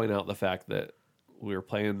want to point out the fact that we were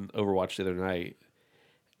playing Overwatch the other night,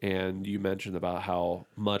 and you mentioned about how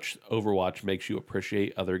much Overwatch makes you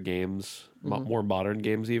appreciate other games, more modern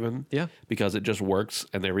games even. Yeah. Because it just works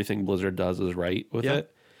and everything Blizzard does is right with Yeah.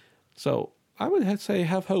 it. So I would say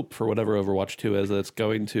have hope for whatever Overwatch 2 is, that it's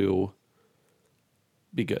going to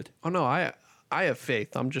be good. Oh no, I have faith.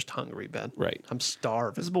 I'm just hungry, Ben. Right. I'm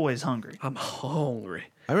starving. This boy is hungry. I'm hungry.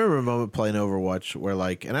 I remember a moment playing Overwatch where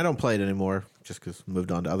and I don't play it anymore just because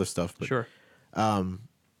moved on to other stuff. But Sure.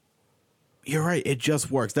 You're right. It just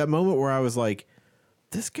works. That moment where I was like,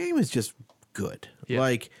 this game is just good. Yeah.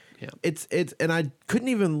 Like Yeah. it's, and I couldn't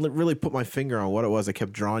even really put my finger on what it was. I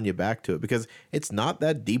kept drawing you back to it because it's not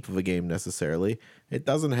that deep of a game necessarily. It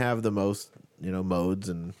doesn't have the most, modes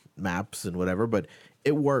and maps and whatever, but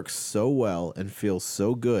it works so well and feels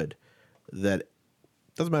so good that it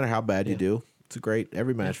doesn't matter how bad you do. It's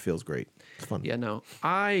every match feels great. It's fun. Yeah, no.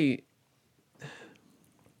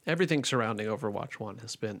 Everything surrounding Overwatch 1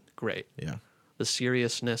 has been great. Yeah. The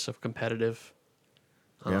seriousness of competitive,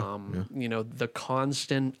 Yeah, the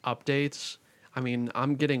constant updates.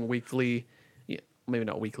 I'm getting weekly, maybe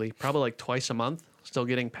not weekly, probably like twice a month, still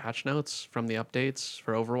getting patch notes from the updates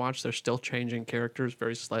for Overwatch. They're still changing characters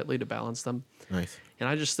very slightly to balance them. Nice. And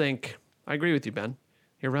I just think, I agree with you, Ben.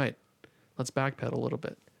 You're right. Let's backpedal a little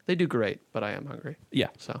bit. They do great, but I am hungry. Yeah.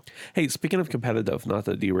 So, Hey, speaking of competitive, not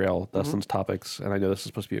to derail Dustin's topics, and I know this is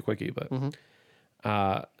supposed to be a quickie, but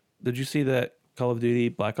did you see that Call of Duty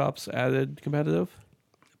Black Ops added competitive?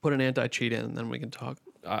 put an anti-cheat in, and then we can talk.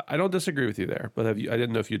 I don't disagree with you there, but I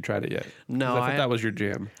didn't know if you'd tried it yet. 'Cause No, I thought that was your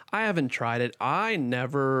jam. I haven't tried it. I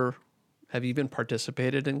never have even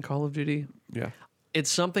participated in Call of Duty. Yeah. It's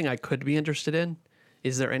something I could be interested in.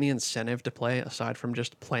 Is there any incentive to play aside from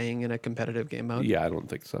just playing in a competitive game mode? Yeah, I don't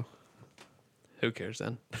think so. Who cares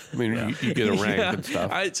then? I mean, you get a rank and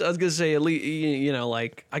stuff. I was gonna say at least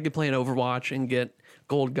like I could play an Overwatch and get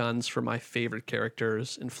gold guns for my favorite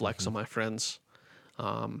characters and flex on my friends.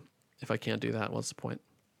 If I can't do that, what's the point?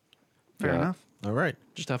 Fair Yeah. enough. All right.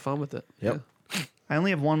 Just have fun with it. Yep. I only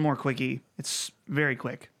have one more quickie. It's very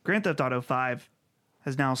quick. Grand Theft Auto 5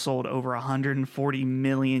 has now sold over 140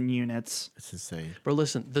 million units. It's insane. Bro,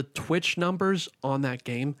 listen, the Twitch numbers on that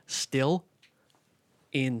game still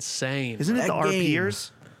insane. Isn't it That the game.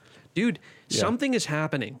 RPers? Dude, something is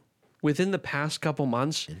happening within the past couple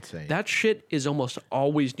months. Insane. That shit is almost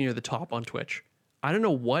always near the top on Twitch. I don't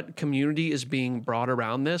know what community is being brought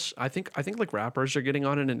around this. I think like rappers are getting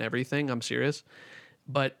on it and everything. I'm serious.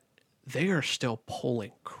 But they are still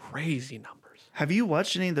pulling crazy numbers. Have you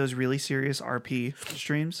watched any of those really serious RP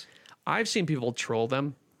streams? I've seen people troll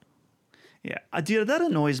them. Yeah. Dude, that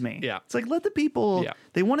annoys me. Yeah. It's like, let the people, Yeah.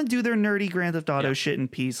 they want to do their nerdy Grand Theft Auto Yeah. shit in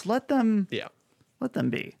peace. Let them Yeah.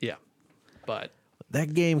 be. Yeah. But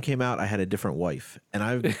That game came out. I had a different wife, and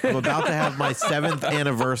I'm about to have my 7th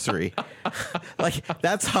anniversary. Like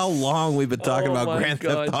that's how long we've been talking Oh about my Grand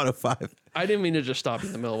God. Theft Auto 5. I didn't mean to just stop you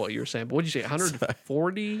in the middle of what you were saying, but what did you say?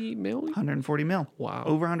 140 million? 140 mil. Wow.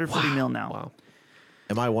 Over 140 mil now. Wow.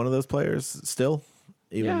 Am I one of those players still?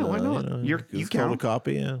 Even Yeah, why not? You it's count. called a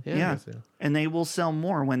copy. Yeah. Yeah. Yeah. guess, yeah. And they will sell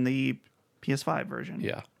more when the PS5 version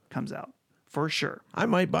Yeah. comes out. For sure. I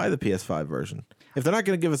might buy the PS5 version. If they're not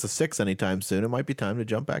going to give us a 6 anytime soon, it might be time to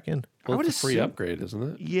jump back in. Well, would it's a free assume- upgrade, isn't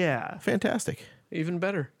it? Yeah. Fantastic. Even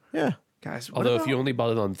better. Yeah. Guys, what Although about, if you only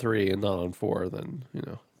bought it on 3 and not on 4, then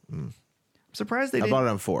I'm surprised they I didn't bought it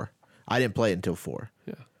on 4. I didn't play it until 4.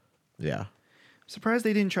 yeah. Yeah. surprised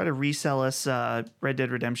they didn't try to resell us Red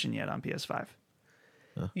Dead Redemption yet on PS5.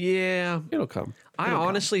 Yeah. It'll come. I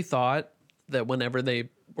honestly thought that whenever they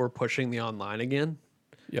were pushing the online again,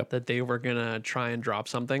 Yep. that they were going to try and drop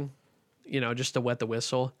something, just to wet the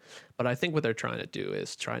whistle. But I think what they're trying to do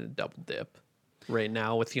is trying to double dip right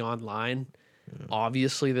now with the online.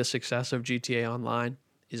 Obviously, the success of GTA Online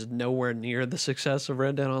is nowhere near the success of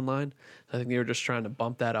Red Dead Online. I think they were just trying to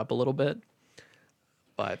bump that up a little bit.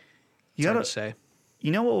 But You it's hard gotta to say.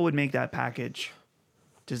 You know what would make that package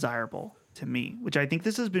desirable to me, which I think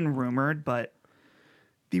this has been rumored, but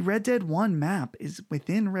the Red Dead 1 map is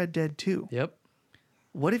within Red Dead 2. Yep.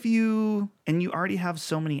 What if you already have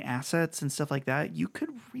so many assets and stuff like that, you could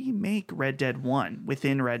remake Red Dead 1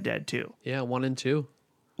 within Red Dead 2. Yeah, 1 and 2.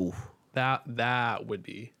 Oof. That would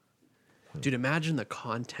be. Dude, imagine the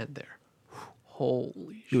content there.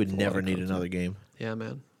 Holy You would shit. never need another game. Yeah,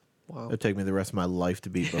 man. Wow. It would take me the rest of my life to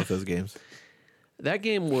beat both those games. That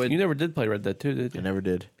game would. You never did play Red Dead 2, did I you? never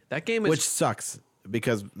did. That game is. Which sucks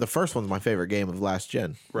because the first one's my favorite game of last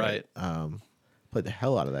gen. Right. Played the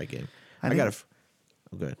hell out of that game. I think- got to.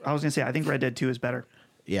 Oh, good. I was going to say, I think Red Dead 2 is better.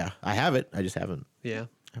 Yeah, I have it. I just haven't Yeah.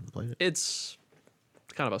 played it. It's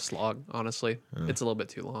kind of a slog, honestly. It's a little bit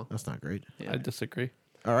too long. That's not great. Yeah. I disagree.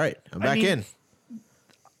 All right, I'm back mean-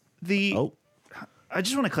 in. Oh, I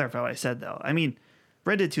just want to clarify what I said, though. I mean,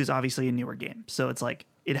 Red Dead 2 is obviously a newer game, so it's like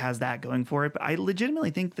it has that going for it. But I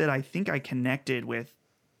legitimately think that I connected with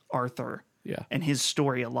Arthur Yeah. and his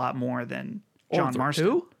story a lot more than John Arthur. Marston.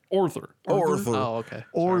 Who? Arthur. Oh, okay.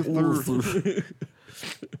 Arthur.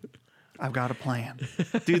 I've got a plan.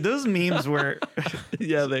 Dude, those memes were,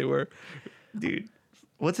 Yeah, they were. dude,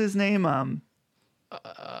 what's his name?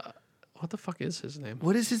 What the fuck is his name?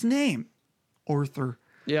 What is his name? Arthur.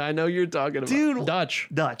 Yeah, I know you're talking about. Dude. Dutch.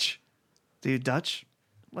 Dutch. Dude, Dutch.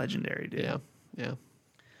 Legendary, dude. Yeah. Yeah.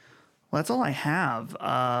 Well, that's all I have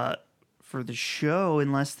for the show,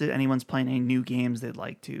 unless anyone's playing any new games they'd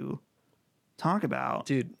like to talk about.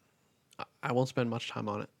 Dude, I won't spend much time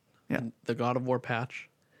on it. Yeah. And the God of War patch,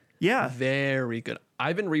 Yeah. very good.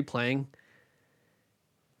 I've been replaying.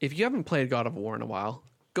 If you haven't played God of War in a while,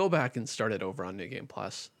 go back and start it over on New Game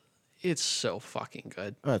Plus. It's so fucking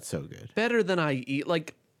good. that's so good. Better than I eat.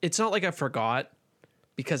 Like, it's not like I forgot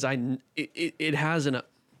because it has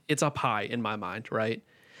it's up high in my mind, right?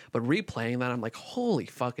 But replaying that, I'm like, holy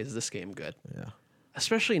fuck, is this game good? Yeah.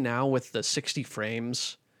 Especially now with the 60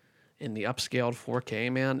 frames in the upscaled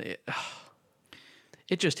 4K, man.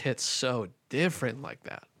 It just hits so different like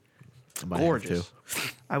that. I might have Gorgeous. to.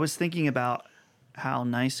 I was thinking about how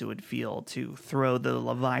nice it would feel to throw the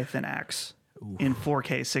Leviathan axe in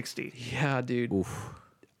 4K 60. Yeah, dude. Oof.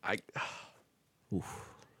 I Oof.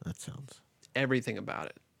 That sounds. everything about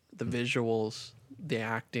it. The visuals, the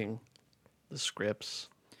acting, the scripts.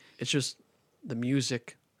 It's just the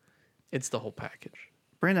music. It's the whole package.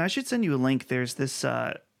 Brandon, I should send you a link. There's this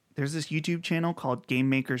YouTube channel called Game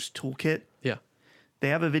Maker's Toolkit. Yeah. They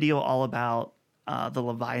have a video all about the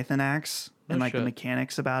Leviathan axe and Oh, like the shit.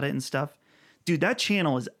 mechanics about it and stuff. Dude, that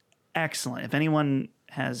channel is excellent. If anyone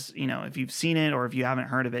has, if you've seen it or if you haven't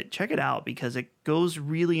heard of it, check it out because it goes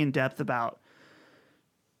really in depth about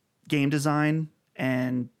game design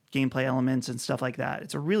and gameplay elements and stuff like that.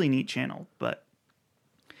 It's a really neat channel. But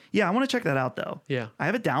yeah, I want to check that out though. Yeah. I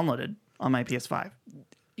have it downloaded on my PS5.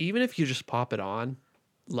 Even if you just pop it on,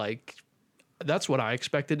 like that's what I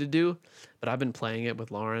expected to do. But I've been playing it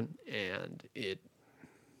with Lauren and it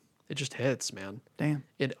just hits, man. Damn.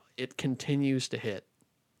 It continues to hit.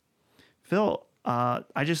 Phil,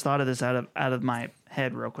 I just thought of this out of my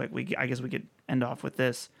head real quick. I guess we could end off with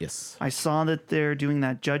this. Yes. I saw that they're doing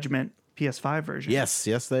that Judgment PS5 version. Yes.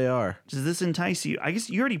 Yes, they are. Does this entice you? I guess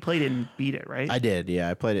you already played it and beat it, right? I did. Yeah,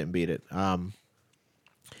 I played it and beat it.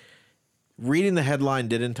 Reading the headline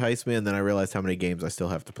did entice me, and then I realized how many games I still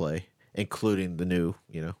have to play, including the new,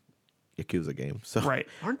 Yakuza game. So Right.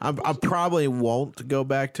 I probably won't go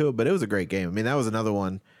back to it, but it was a great game. I mean, that was another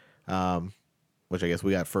one. which I guess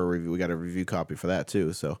we got for a review. We got a review copy for that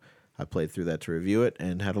too. So I played through that to review it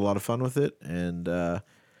and had a lot of fun with it, and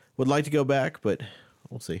would like to go back, but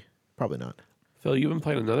we'll see. Probably not. Phil, you've been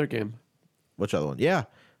playing another game. Which other one? Yeah,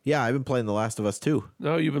 I've been playing The Last of Us 2.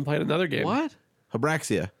 No, you've been playing another game. What?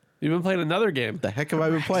 Habraxia. You've been playing another game. The heck have I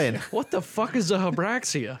been playing? What the fuck is a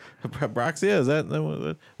Habraxia? Habraxia? Is that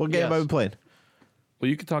what game have I been playing? Well,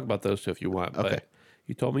 you can talk about those two if you want. Okay. But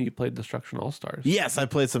you told me you played Destruction All Stars. Yes, I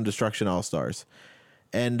played some Destruction All Stars,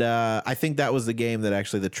 and I think that was the game that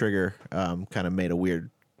actually the trigger kind of made a weird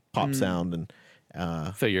pop sound,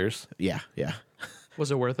 and Figures. yeah,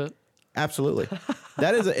 Was it worth it? absolutely.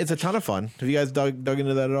 It's a ton of fun. Have you guys dug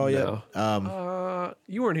into that at all No. yet?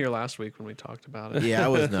 You weren't here last week when we talked about it. Yeah, I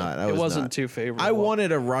was not. It wasn't too favorable. I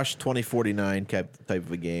wanted a Rush 2049 type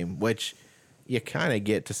of a game, which you kind of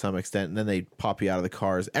get to some extent, and then they pop you out of the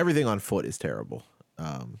cars. Everything on foot is terrible.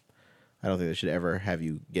 I don't think they should ever have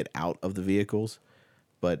you get out of the vehicles,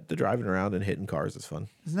 but the driving around and hitting cars is fun.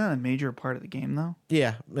 Isn't that a major part of the game, though?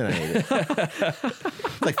 Yeah, and I hate it.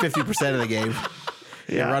 It's like 50% of the game.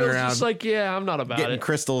 Yeah. Running It was around just like, yeah, I'm not about getting it.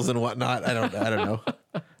 crystals and whatnot. I don't know.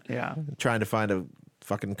 Yeah. Trying to find a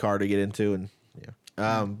fucking car to get into, and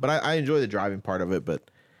yeah. But I enjoy the driving part of it, but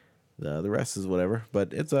the rest is whatever.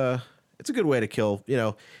 But it's a good way to kill.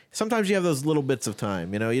 Sometimes you have those little bits of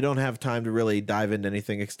time. You don't have time to really dive into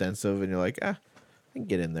anything extensive, and you're like, I can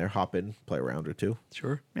get in there, hop in, play a round or two.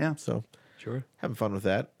 Sure. Yeah. So Sure. having fun with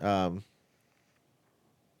that.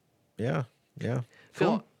 Yeah. Phil,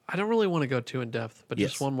 Cool. I don't really want to go too in depth, but Yes.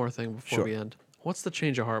 just one more thing before Sure. we end. What's the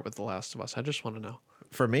change of heart with The Last of Us? I just want to know.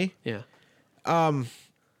 For me, Yeah. I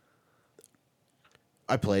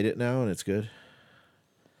played it now, and it's good.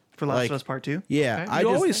 For Last Like- of Us Part 2? Yeah, Okay. I You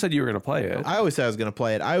just, always said you were going to play it. I always said I was going to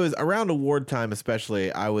play it. I was around award time,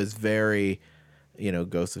 especially. I was very,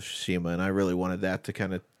 Ghost of Tsushima, and I really wanted that to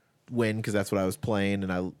kind of win because that's what I was playing.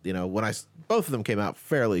 And when both of them came out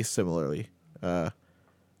fairly similarly,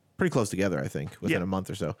 pretty close together, I think, within Yeah. a month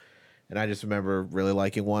or so. And I just remember really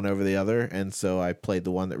liking one over the other, and so I played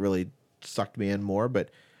the one that really sucked me in more. But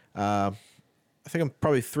I think I'm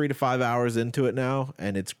probably 3 to 5 hours into it now,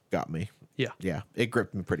 and it's got me. Yeah. Yeah, it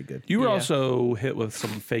gripped me pretty good. You were Yeah. also hit with some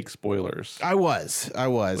fake spoilers. I was,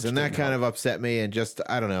 and that kind of upset me, and just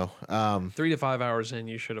I don't know. 3 to 5 hours in,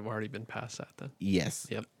 you should have already been past that then. Yes.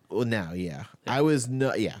 Yep. Well, now, yeah, I was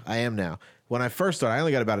no, yeah, I am now. When I first started, I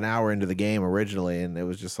only got about an hour into the game originally, and it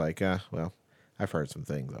was just like, well, I've heard some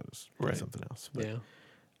things. I'll just play Right. something else. But,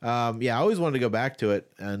 Yeah. I always wanted to go back to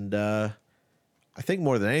it, and I think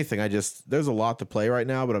more than anything, there's a lot to play right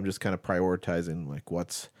now, but I'm just kind of prioritizing like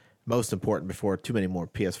what's most important before too many more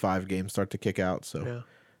PS5 games start to kick out. So, Yeah.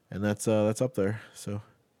 and that's up there. So,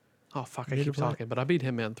 Oh, fuck. I keep talking, but I beat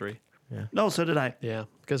Hitman 3. No, so did I. Yeah.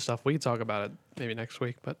 Good stuff. We can talk about it maybe next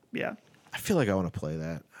week, but Yeah. I feel like I want to play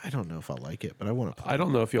that. I don't know if I'll like it, but I want to play. I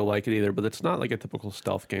don't know if you'll like it either, but it's not like a typical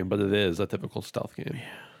stealth game, but it is a typical stealth game.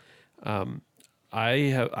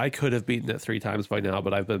 I could have beaten it 3 times by now,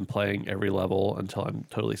 but I've been playing every level until I'm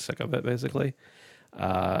totally sick of it. Basically,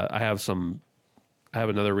 I have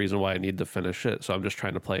another reason why I need to finish it, so I'm just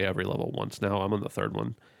trying to play every level once now. I'm on the 3rd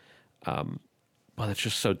one, but it's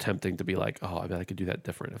just so tempting to be like, oh, I bet I could do that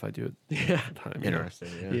different if I do it. yeah. Time, Interesting.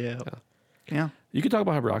 Yeah. Yeah. You can talk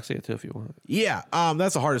about Hyroxia too if you want. Yeah,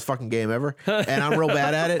 that's the hardest fucking game ever, and I'm real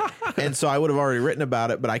bad at it. And so I would have already written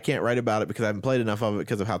about it, but I can't write about it because I haven't played enough of it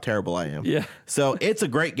because of how terrible I am. Yeah. So it's a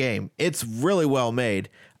great game. It's really well made.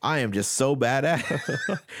 I am just so bad at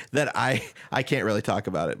it that I can't really talk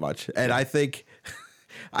about it much. And I think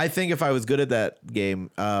if I was good at that game,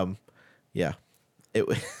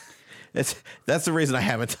 that's the reason I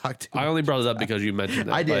haven't talked to. I only brought it up because you mentioned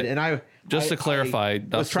it. I did, but and just to clarify,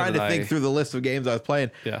 I was trying to think through the list of games I was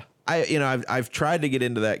playing. Yeah. I've tried to get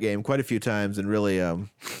into that game quite a few times, and really, I'm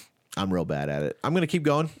real bad at it. I'm gonna keep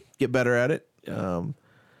going, get better at it.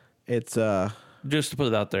 It's Just to put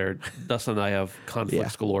it out there, Dustin and I have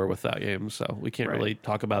conflicts galore with that game, so we can't really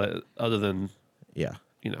talk about it other than yeah,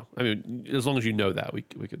 I mean, as long as you know that, we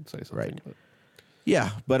could say something. Right. But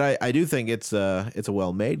yeah. But I do think it's a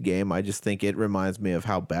well made game. I just think it reminds me of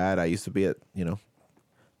how bad I used to be at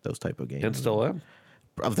those type of games. and still am.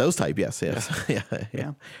 Of those type, yes.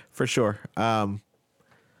 Yeah, for sure. But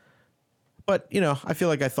I feel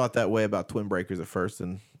like I thought that way about Twin Breakers at first,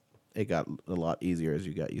 and it got a lot easier as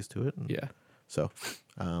you got used to it. And Yeah. So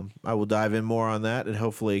I will dive in more on that, and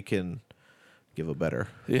hopefully can give a better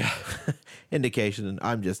Yeah. indication. And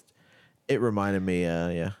it reminded me,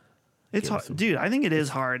 It's hard. Dude, I think it is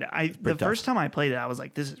hard. The tough. first time I played it, I was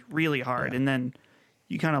like, this is really hard. And then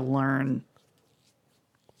you kind of learn,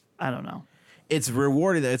 I don't know. it's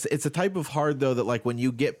rewarding. It's a type of hard though that like when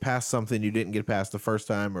you get past something you didn't get past the first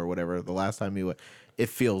time or whatever the last time you went, it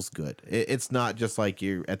feels good. It's not just like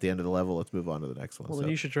you're at the end of the level. Let's move on to the next one. Well, So- then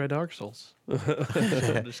you should try Dark Souls. I'm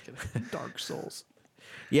just kidding. Dark Souls.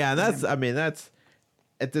 Yeah, and that's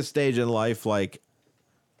at this stage in life. Like,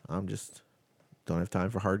 I'm just don't have time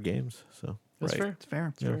for hard games. So That's fair. It's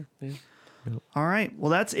fair. That's fair. Yeah. All right. Well,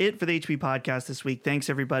 that's it for the HP podcast this week. Thanks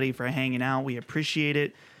everybody for hanging out. We appreciate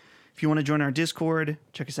it. If you want to join our Discord,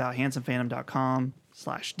 check us out,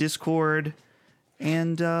 handsomephantom.com/Discord.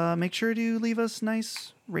 And make sure to leave us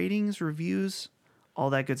nice ratings, reviews, all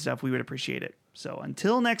that good stuff. We would appreciate it. So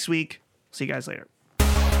until next week, see you guys later.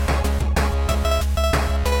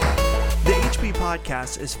 The HP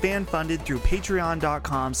podcast is fan funded through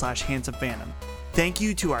patreon.com/handsomephantom. Thank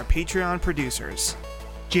you to our Patreon producers,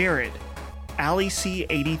 Jared, Ali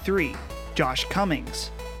C83, Josh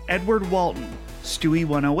Cummings, Edward Walton,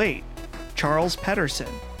 Stewie108, Charles Pedersen,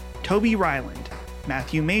 Toby Ryland,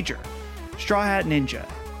 Matthew Major, Straw Hat Ninja,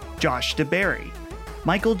 Josh DeBerry,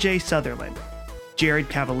 Michael J. Sutherland, Jared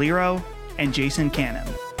Cavallero, and Jason Cannon.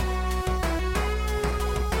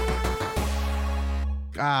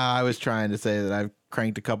 I was trying to say that I've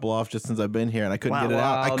cranked a couple off just since I've been here, and I couldn't get it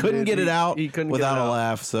out. I Wow, couldn't dude. get it out He couldn't get without it a out.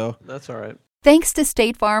 laugh. So That's all right. Thanks to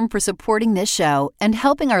State Farm for supporting this show and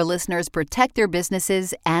helping our listeners protect their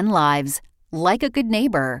businesses and lives. Like a good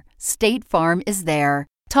neighbor, State Farm is there.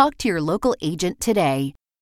 Talk to your local agent today.